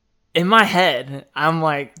 In my head, I'm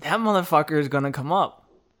like, that motherfucker is going to come up.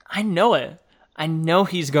 I know it. I know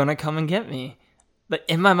he's going to come and get me. But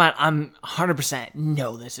in my mind, I'm 100%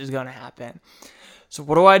 know this is going to happen. So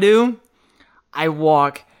what do? I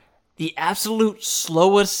walk the absolute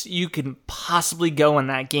slowest you can possibly go in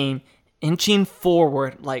that game, inching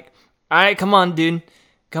forward. Like, all right, come on, dude.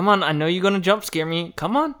 Come on, I know you're going to jump scare me.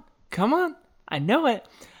 Come on. I know it.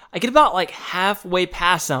 I get about, like, halfway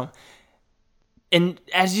past him. And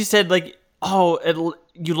as you said, like,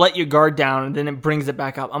 you let your guard down and then it brings it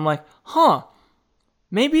back up. I'm like,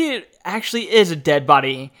 maybe it actually is a dead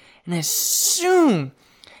body. And as soon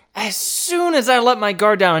as I let my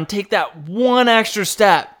guard down and take that one extra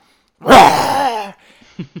step,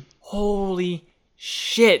 holy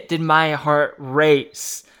shit, did my heart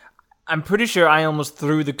race. I'm pretty sure I almost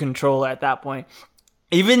threw the controller at that point.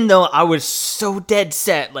 Even though I was so dead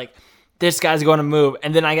set, like, this guy's going to move.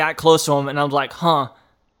 And then I got close to him and I was like,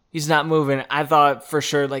 he's not moving. I thought for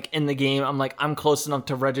sure, like, in the game, I'm like, I'm close enough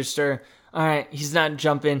to register. All right, he's not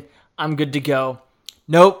jumping. I'm good to go.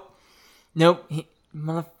 Nope.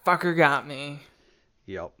 Motherfucker got me.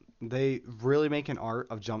 Yep. They really make an art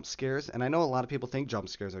of jump scares. And I know a lot of people think jump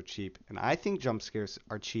scares are cheap. And I think jump scares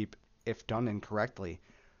are cheap if done incorrectly.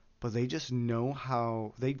 But they just know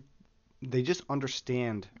how... They just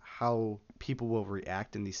understand how people will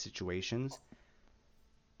react in these situations.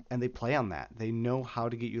 And they play on that. They know how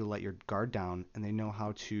to get you to let your guard down. And they know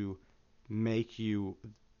how to make you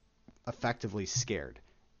effectively scared,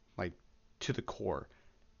 like, to the core.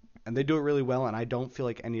 And they do it really well, and I don't feel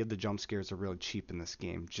like any of the jump scares are really cheap in this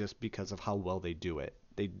game just because of how well they do it.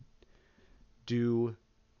 They do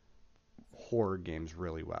horror games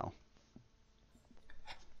really well.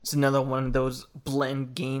 It's another one of those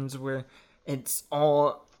blend games where it's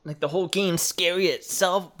all, like, the whole game's scary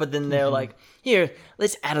itself, but then they're like, here,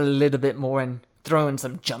 let's add a little bit more and throw in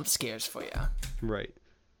some jump scares for you. Right.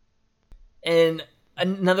 And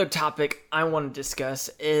another topic I want to discuss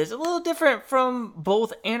is a little different from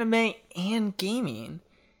both anime and gaming.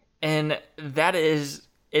 And that is,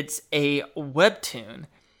 it's a webtoon.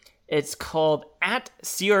 It's called At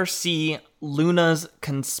CRC Luna's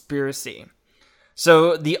Conspiracy.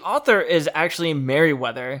 So the author is actually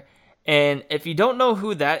Merryweather. And if you don't know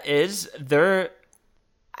who that is,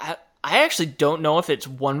 I actually don't know if it's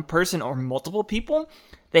one person or multiple people.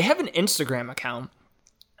 They have an Instagram account.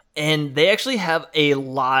 And they actually have a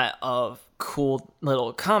lot of cool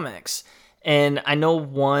little comics. And I know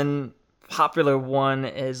one popular one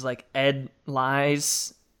is like Ed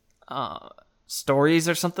Lie's stories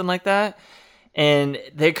or something like that. And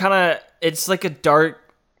they kind of, it's like a dark,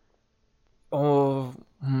 how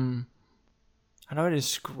do I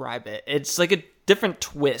describe it? It's like a different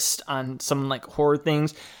twist on some like horror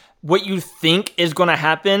things. What you think is going to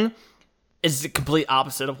happen is the complete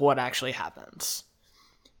opposite of what actually happens.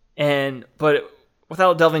 But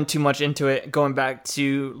without delving too much into it, going back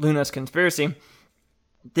to Luna's Conspiracy,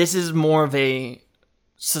 this is more of a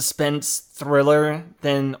suspense thriller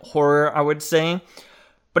than horror, I would say.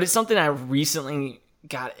 But it's something I recently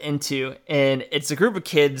got into, and it's a group of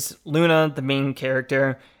kids, Luna, the main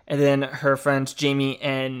character, and then her friends Jamie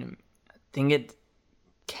and I think it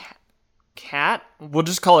Cat. We'll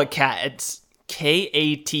just call it Cat. It's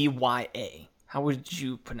Katya. How would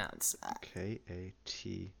you pronounce that?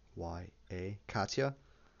 Katya. Katya.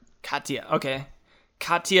 Katya. Okay,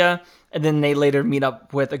 Katya, and then they later meet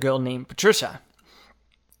up with a girl named Patricia.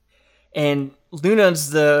 And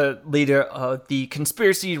Luna's the leader of the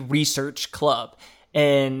Conspiracy Research Club,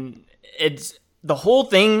 and the whole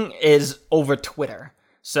thing is over Twitter.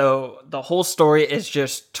 So the whole story is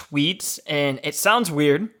just tweets, and it sounds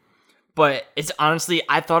weird, but it's honestly,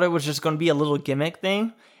 I thought it was just going to be a little gimmick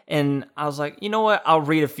thing, and I was like, you know what, I'll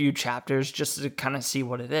read a few chapters just to kind of see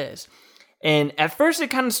what it is. And at first, it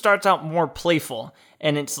kind of starts out more playful,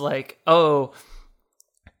 and it's like, oh,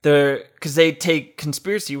 because they take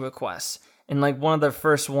conspiracy requests, and like one of the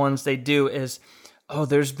first ones they do is, oh,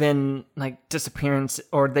 there's been like disappearance,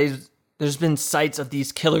 or there's been sights of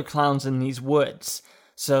these killer clowns in these woods.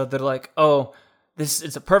 So they're like, oh, this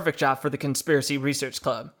is a perfect job for the Conspiracy Research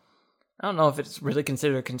Club. I don't know if it's really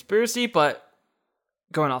considered a conspiracy, but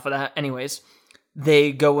going off of that, anyways,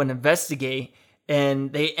 they go and investigate,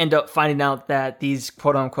 and they end up finding out that these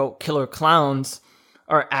quote-unquote killer clowns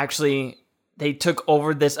are actually, they took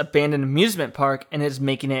over this abandoned amusement park and is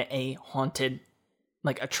making it a haunted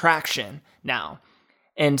like attraction now.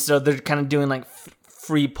 And so they're kind of doing like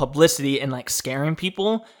free publicity and like scaring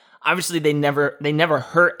people. Obviously they never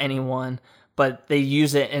hurt anyone, but they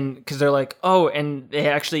use it, and because they're like, oh, and they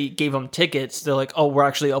actually gave them tickets. They're like, oh, we're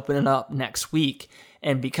actually opening up next week,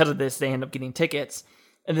 and because of this they end up getting tickets.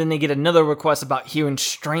 And then they get another request about hearing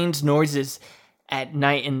strange noises at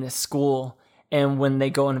night in this school. And when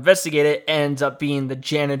they go and investigate it, ends up being the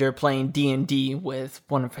janitor playing D&D with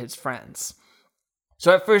one of his friends.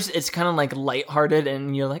 So at first, it's kind of like lighthearted,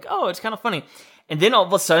 and you're like, oh, it's kind of funny. And then all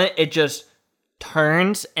of a sudden, it just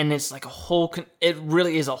turns, and it's like it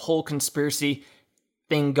really is a whole conspiracy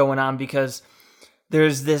thing going on, because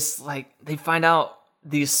there's this, like, they find out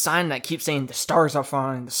these sign that keeps saying the stars are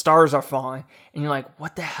falling, and you're like,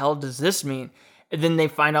 what the hell does this mean? And then they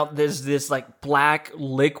find out there's this like black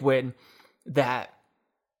liquid that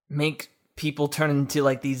make people turn into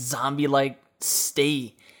like these zombie-like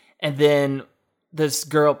state. And then this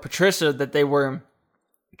girl, Patricia, that they were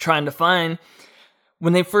trying to find,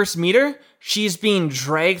 when they first meet her, she's being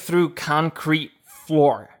dragged through concrete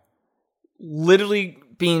floor. Literally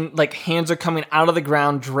being, like, hands are coming out of the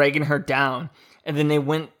ground, dragging her down. And then they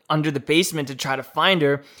went under the basement to try to find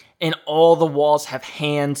her, and all the walls have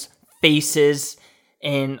hands, faces,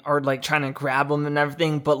 and are like trying to grab them and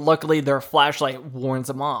everything, but luckily their flashlight warns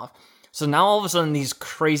them off. So now all of a sudden these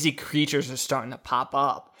crazy creatures are starting to pop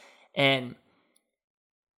up, and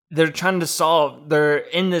they're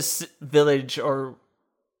in this village or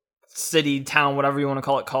city, town, whatever you want to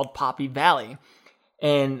call it, called Poppy Valley,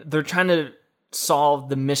 and they're trying to solve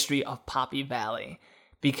the mystery of Poppy Valley,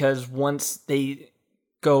 because once they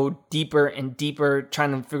go deeper and deeper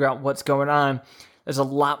trying to figure out what's going on, there's a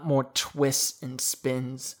lot more twists and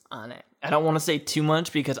spins on it. I don't want to say too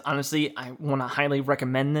much, because honestly, I want to highly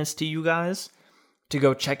recommend this to you guys to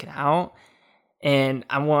go check it out. And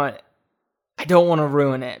I don't want to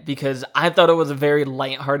ruin it, because I thought it was a very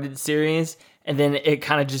lighthearted series, and then it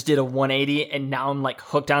kind of just did a 180, and now I'm like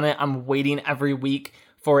hooked on it. I'm waiting every week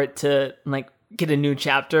for it to like get a new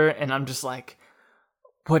chapter, and I'm just like,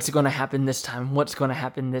 what's going to happen this time? What's going to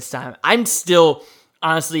happen this time? I'm still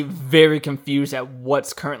honestly very confused at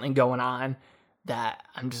what's currently going on, that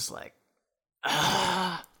I'm just like,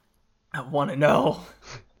 I want to know.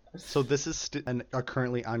 So this is a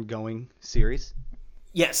currently ongoing series?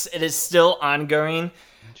 Yes, it is still ongoing.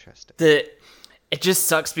 Interesting. It just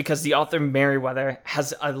sucks because the author Merriweather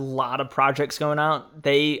has a lot of projects going out.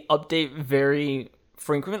 They update very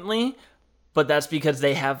frequently, but that's because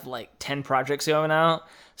they have like 10 projects going out.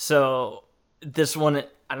 So this one,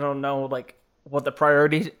 I don't know like what the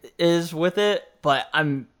priority is with it, but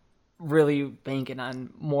I'm really banking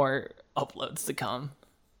on more uploads to come.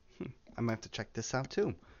 I might have to check this out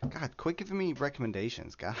too. God, quit giving me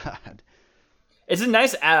recommendations. God. It's a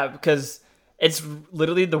nice app because it's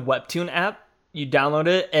literally the Webtoon app. You download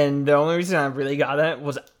it, and the only reason I really got it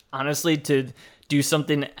was honestly to do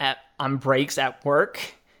something on breaks at work,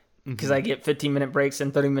 because I get 15-minute breaks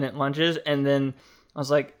and 30-minute lunches. And then I was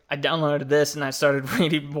like, I downloaded this and I started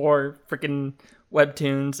reading more freaking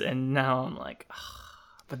Webtoons, and now I'm like,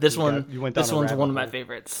 but this one's one of my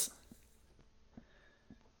favorites.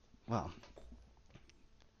 Well,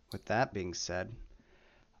 with that being said,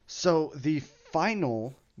 so the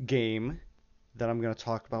final game that I'm going to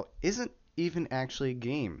talk about isn't even actually a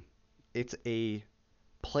game. It's a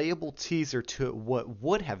playable teaser to what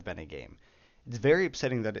would have been a game. It's very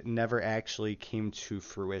upsetting that it never actually came to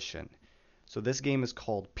fruition. So this game is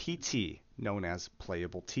called PT, known as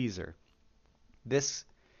Playable Teaser.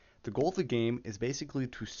 The goal of the game is basically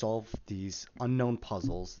to solve these unknown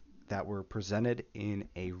puzzles that were presented in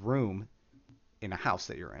a room in a house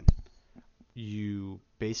that you're in. You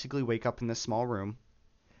basically wake up in this small room,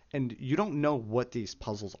 and you don't know what these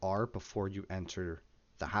puzzles are before you enter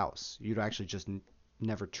the house. You'd actually just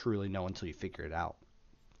never truly know until you figure it out.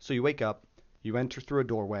 So you wake up, you enter through a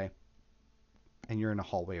doorway, and you're in a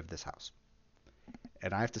hallway of this house.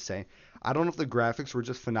 And I have to say, I don't know if the graphics were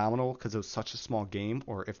just phenomenal because it was such a small game,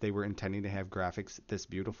 or if they were intending to have graphics this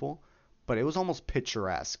beautiful, but it was almost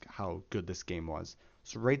picturesque how good this game was.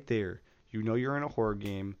 So right there, you know you're in a horror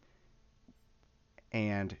game,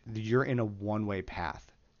 and you're in a one-way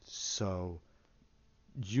path. So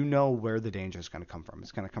you know where the danger is going to come from.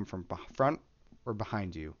 It's going to come from front or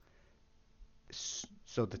behind you.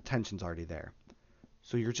 So the tension's already there.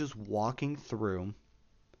 So you're just walking through,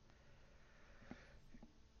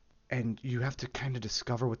 and you have to kind of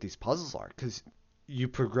discover what these puzzles are, because you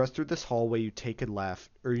progress through this hallway, you take a left,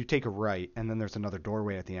 or you take a right, and then there's another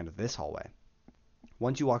doorway at the end of this hallway.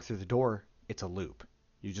 Once you walk through the door, it's a loop.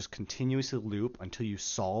 You just continuously loop until you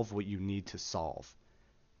solve what you need to solve.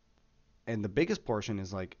 And the biggest portion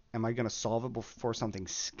is like, am I going to solve it before something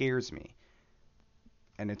scares me?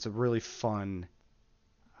 And it's a really fun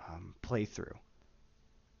playthrough.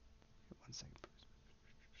 One second.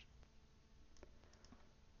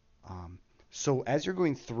 So as you're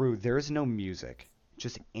going through, there is no music,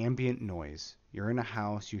 just ambient noise. You're in a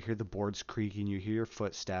house, you hear the boards creaking, you hear your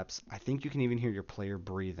footsteps. I think you can even hear your player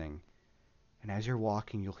breathing. And as you're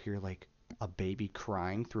walking, you'll hear like a baby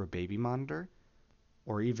crying through a baby monitor,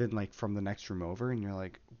 or even like from the next room over, and you're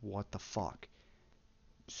like, what the fuck?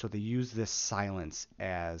 So they use this silence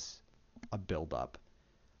as a build-up.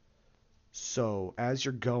 So as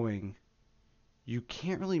you're going, you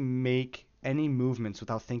can't really make any movements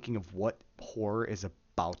without thinking of what horror is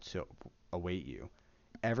about to await you.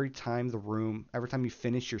 Every time you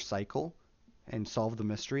finish your cycle and solve the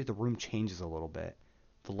mystery, the room changes a little bit.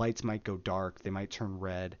 The lights might go dark, they might turn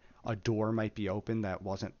red, a door might be open that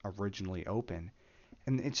wasn't originally open.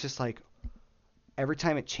 And it's just like, every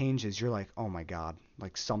time it changes, you're like, oh my god,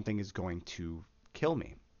 like something is going to kill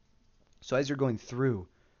me. So as you're going through,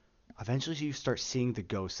 eventually you start seeing the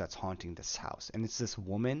ghost that's haunting this house. And it's this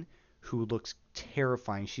woman who looks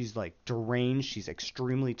terrifying. She's like deranged, she's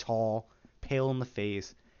extremely tall, pale in the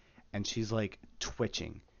face, and she's like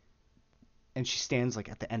twitching. And she stands like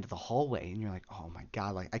at the end of the hallway, and you're like, oh my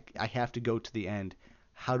god, like I have to go to the end.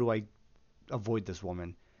 How do I avoid this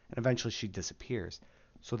woman? And eventually she disappears.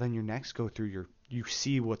 So then your next go through, you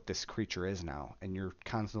see what this creature is now, and you're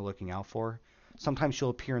constantly looking out for her. Sometimes she'll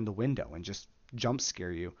appear in the window and just jump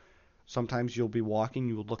scare you. Sometimes you'll be walking,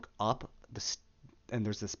 you will look up, and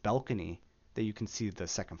there's this balcony that you can see the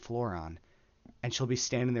second floor on, and she'll be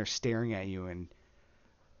standing there staring at you, and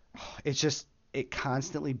it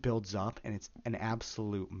constantly builds up, and it's an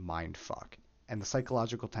absolute mind fuck. And the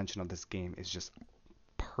psychological tension of this game is just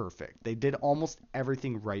perfect. They did almost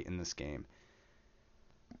everything right in this game.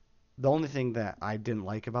 The only thing that I didn't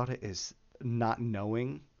like about it is not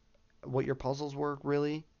knowing what your puzzles were,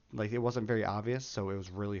 really. Like, it wasn't very obvious, so it was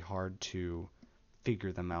really hard to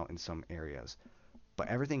figure them out in some areas. But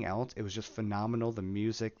everything else, it was just phenomenal. The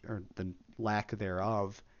music, or the lack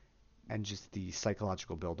thereof, and just the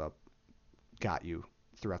psychological build-up got you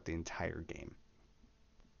throughout the entire game.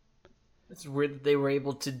 It's weird that they were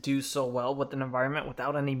able to do so well with an environment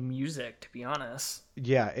without any music, to be honest.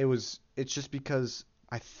 Yeah, it's just because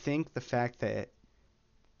I think the fact that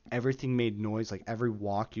everything made noise, like every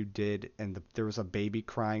walk you did, and there was a baby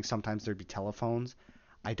crying, sometimes there'd be telephones.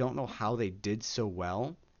 I don't know how they did so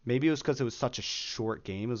well. Maybe it was because it was such a short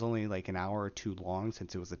game. It was only like an hour or two long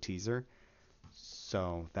since it was a teaser.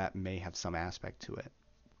 So that may have some aspect to it.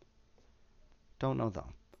 Don't know though.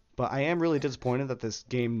 But I am really disappointed that this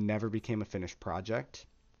game never became a finished project,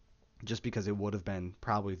 just because it would have been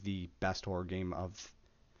probably the best horror game of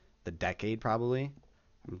the decade, probably,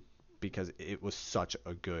 because it was such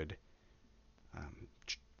a good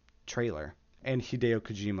trailer. And Hideo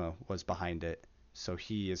Kojima was behind it, so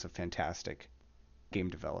he is a fantastic game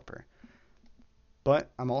developer.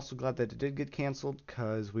 But I'm also glad that it did get canceled,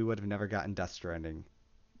 because we would have never gotten Death Stranding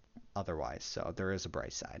otherwise, so there is a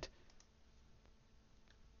bright side.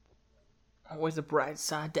 Always a bright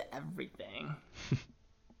side to everything.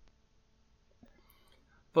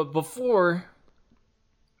 But before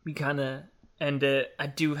we kind of end it, I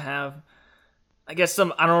do have, I guess,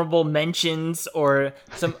 some honorable mentions, or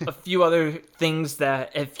a few other things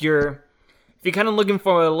that if you're if you're kind of looking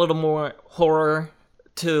for a little more horror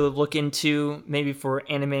to look into, maybe for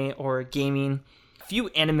anime or gaming, a few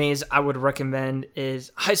animes I would recommend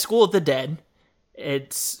is High School of the Dead.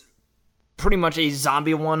 It's pretty much a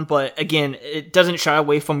zombie one, but again, it doesn't shy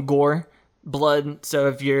away from gore, blood. So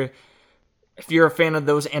if you're a fan of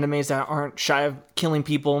those animes that aren't shy of killing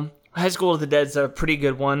people, High School of the Dead's a pretty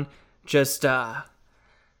good one. Just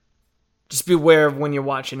beware of when you're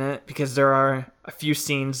watching it, because there are a few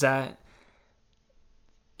scenes that,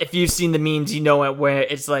 if you've seen the memes, you know it, where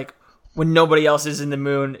it's like when nobody else is in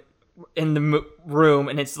the room,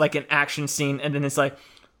 and it's like an action scene, and then it's like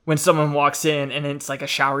when someone walks in, and it's like a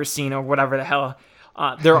shower scene or whatever the hell.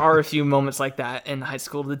 There are a few moments like that in High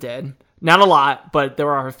School of the Dead. Not a lot, but there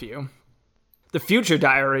are a few. The Future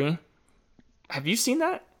Diary. Have you seen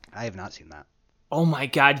that? I have not seen that. Oh my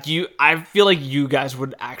god, I feel like you guys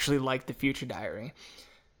would actually like The Future Diary.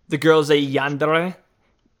 The girl's a yandere.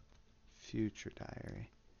 Future Diary.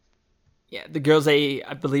 Yeah, the girl's I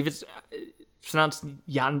believe it's pronounced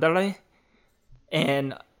yandere.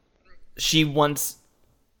 And she wants...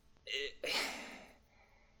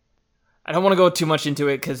 I don't want to go too much into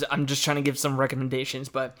it because I'm just trying to give some recommendations,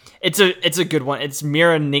 but it's a good one. It's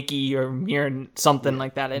Mira Nikki or Mira something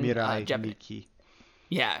like that in Japanese.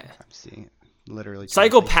 Yeah. I'm seeing it. Literally.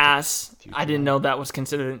 Psycho Pass, I didn't know that was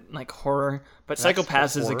considered like horror, but Psycho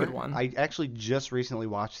Pass is a good one. I actually just recently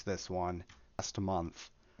watched this one last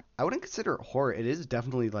month. I wouldn't consider it horror. It is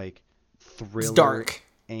definitely like thriller. It's dark.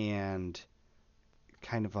 And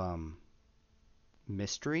kind of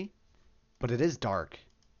mystery, but it is dark.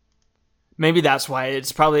 Maybe that's why.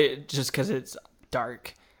 It's probably just because it's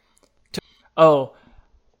dark. Oh,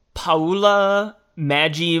 Paula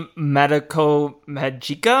Magi Medico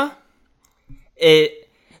Magica.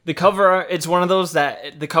 The cover art, it's one of those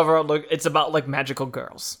that the cover art it's about like magical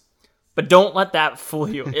girls. But don't let that fool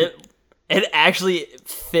you. It actually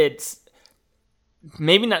fits.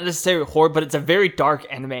 Maybe not necessarily horror, but it's a very dark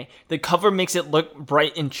anime. The cover makes it look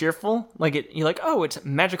bright and cheerful. You're like, oh, it's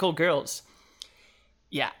magical girls.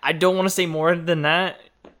 Yeah, I don't want to say more than that.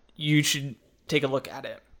 You should take a look at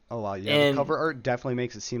it. Oh, wow. Yeah, the cover art definitely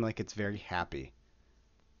makes it seem like it's very happy.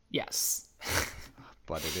 Yes.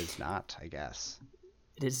 But it is not, I guess.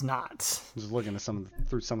 It is not. Just looking at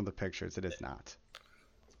through some of the pictures, it is not.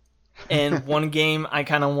 And one game I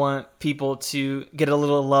kind of want people to get a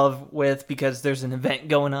little love with, because there's an event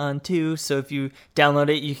going on too. So if you download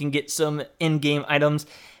it, you can get some in-game items.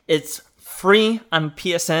 It's free on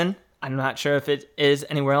PSN. I'm not sure if it is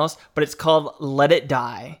anywhere else, but it's called Let It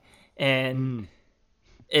Die. And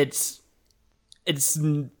it's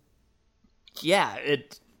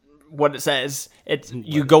what it says.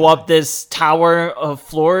 You go up this tower of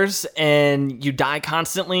floors and you die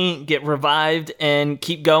constantly, get revived, and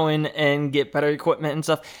keep going and get better equipment and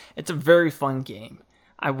stuff. It's a very fun game.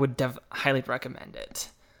 I would highly recommend it.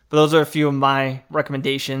 But those are a few of my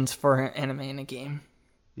recommendations for anime in a game.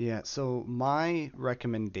 Yeah, so my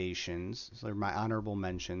recommendations, or my honorable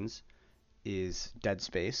mentions, is Dead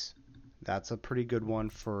Space. That's a pretty good one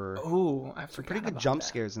for... Oh, I forgot pretty good jump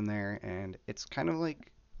scares in there, and it's kind of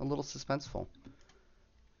like a little suspenseful.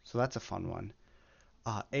 So that's a fun one.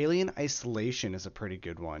 Alien Isolation is a pretty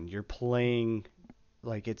good one. You're playing,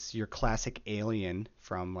 like, it's your classic Alien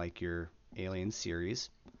from, like, your Alien series,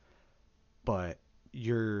 but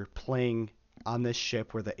you're playing on this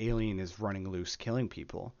ship where the alien is running loose, killing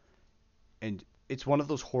people. And it's one of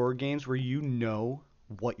those horror games where you know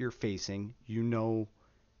what you're facing. You know...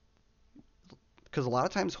 Because a lot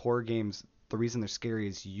of times horror games, the reason they're scary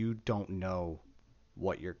is you don't know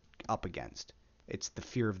what you're up against. It's the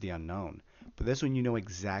fear of the unknown. But this one, you know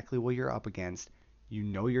exactly what you're up against. You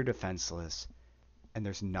know you're defenseless, and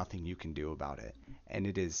there's nothing you can do about it. And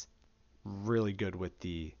it is really good with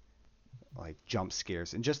the jump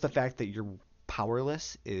scares, and just the fact that you're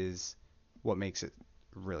powerless is what makes it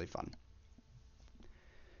really fun.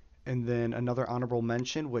 And then another honorable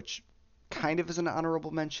mention, which kind of is an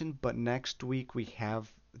honorable mention, but next week we have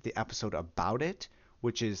the episode about it,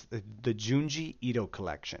 which is the Junji Ito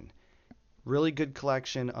collection. Really good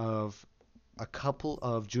collection of a couple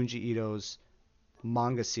of Junji Ito's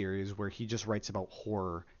manga series where he just writes about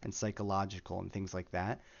horror and psychological and things like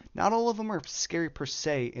that. Not all of them are scary per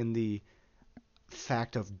se in the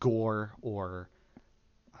fact of gore or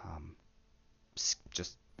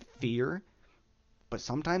just fear, but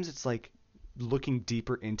sometimes it's like looking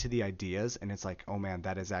deeper into the ideas, and it's like, oh man,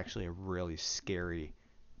 that is actually a really scary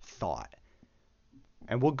thought.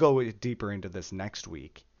 And we'll go deeper into this next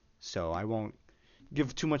week, so I won't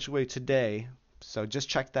give too much away today. So just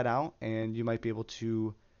check that out, and you might be able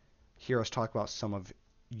to hear us talk about some of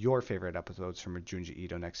your favorite episodes from Junji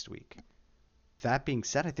Ito next week. that being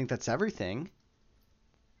said, I think that's everything.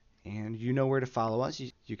 And you know where to follow us.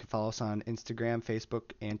 You can follow us on Instagram,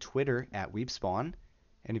 Facebook, and Twitter at WeebSpawn.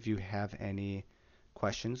 And if you have any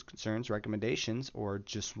questions, concerns, recommendations, or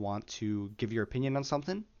just want to give your opinion on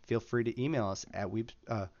something, feel free to email us at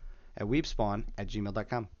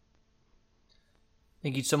weebspawn@gmail.com.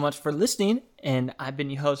 Thank you so much for listening, and I've been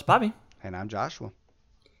your host, Bobby. And I'm Joshua.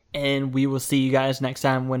 And we will see you guys next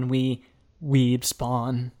time when we Weeb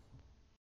Spawn.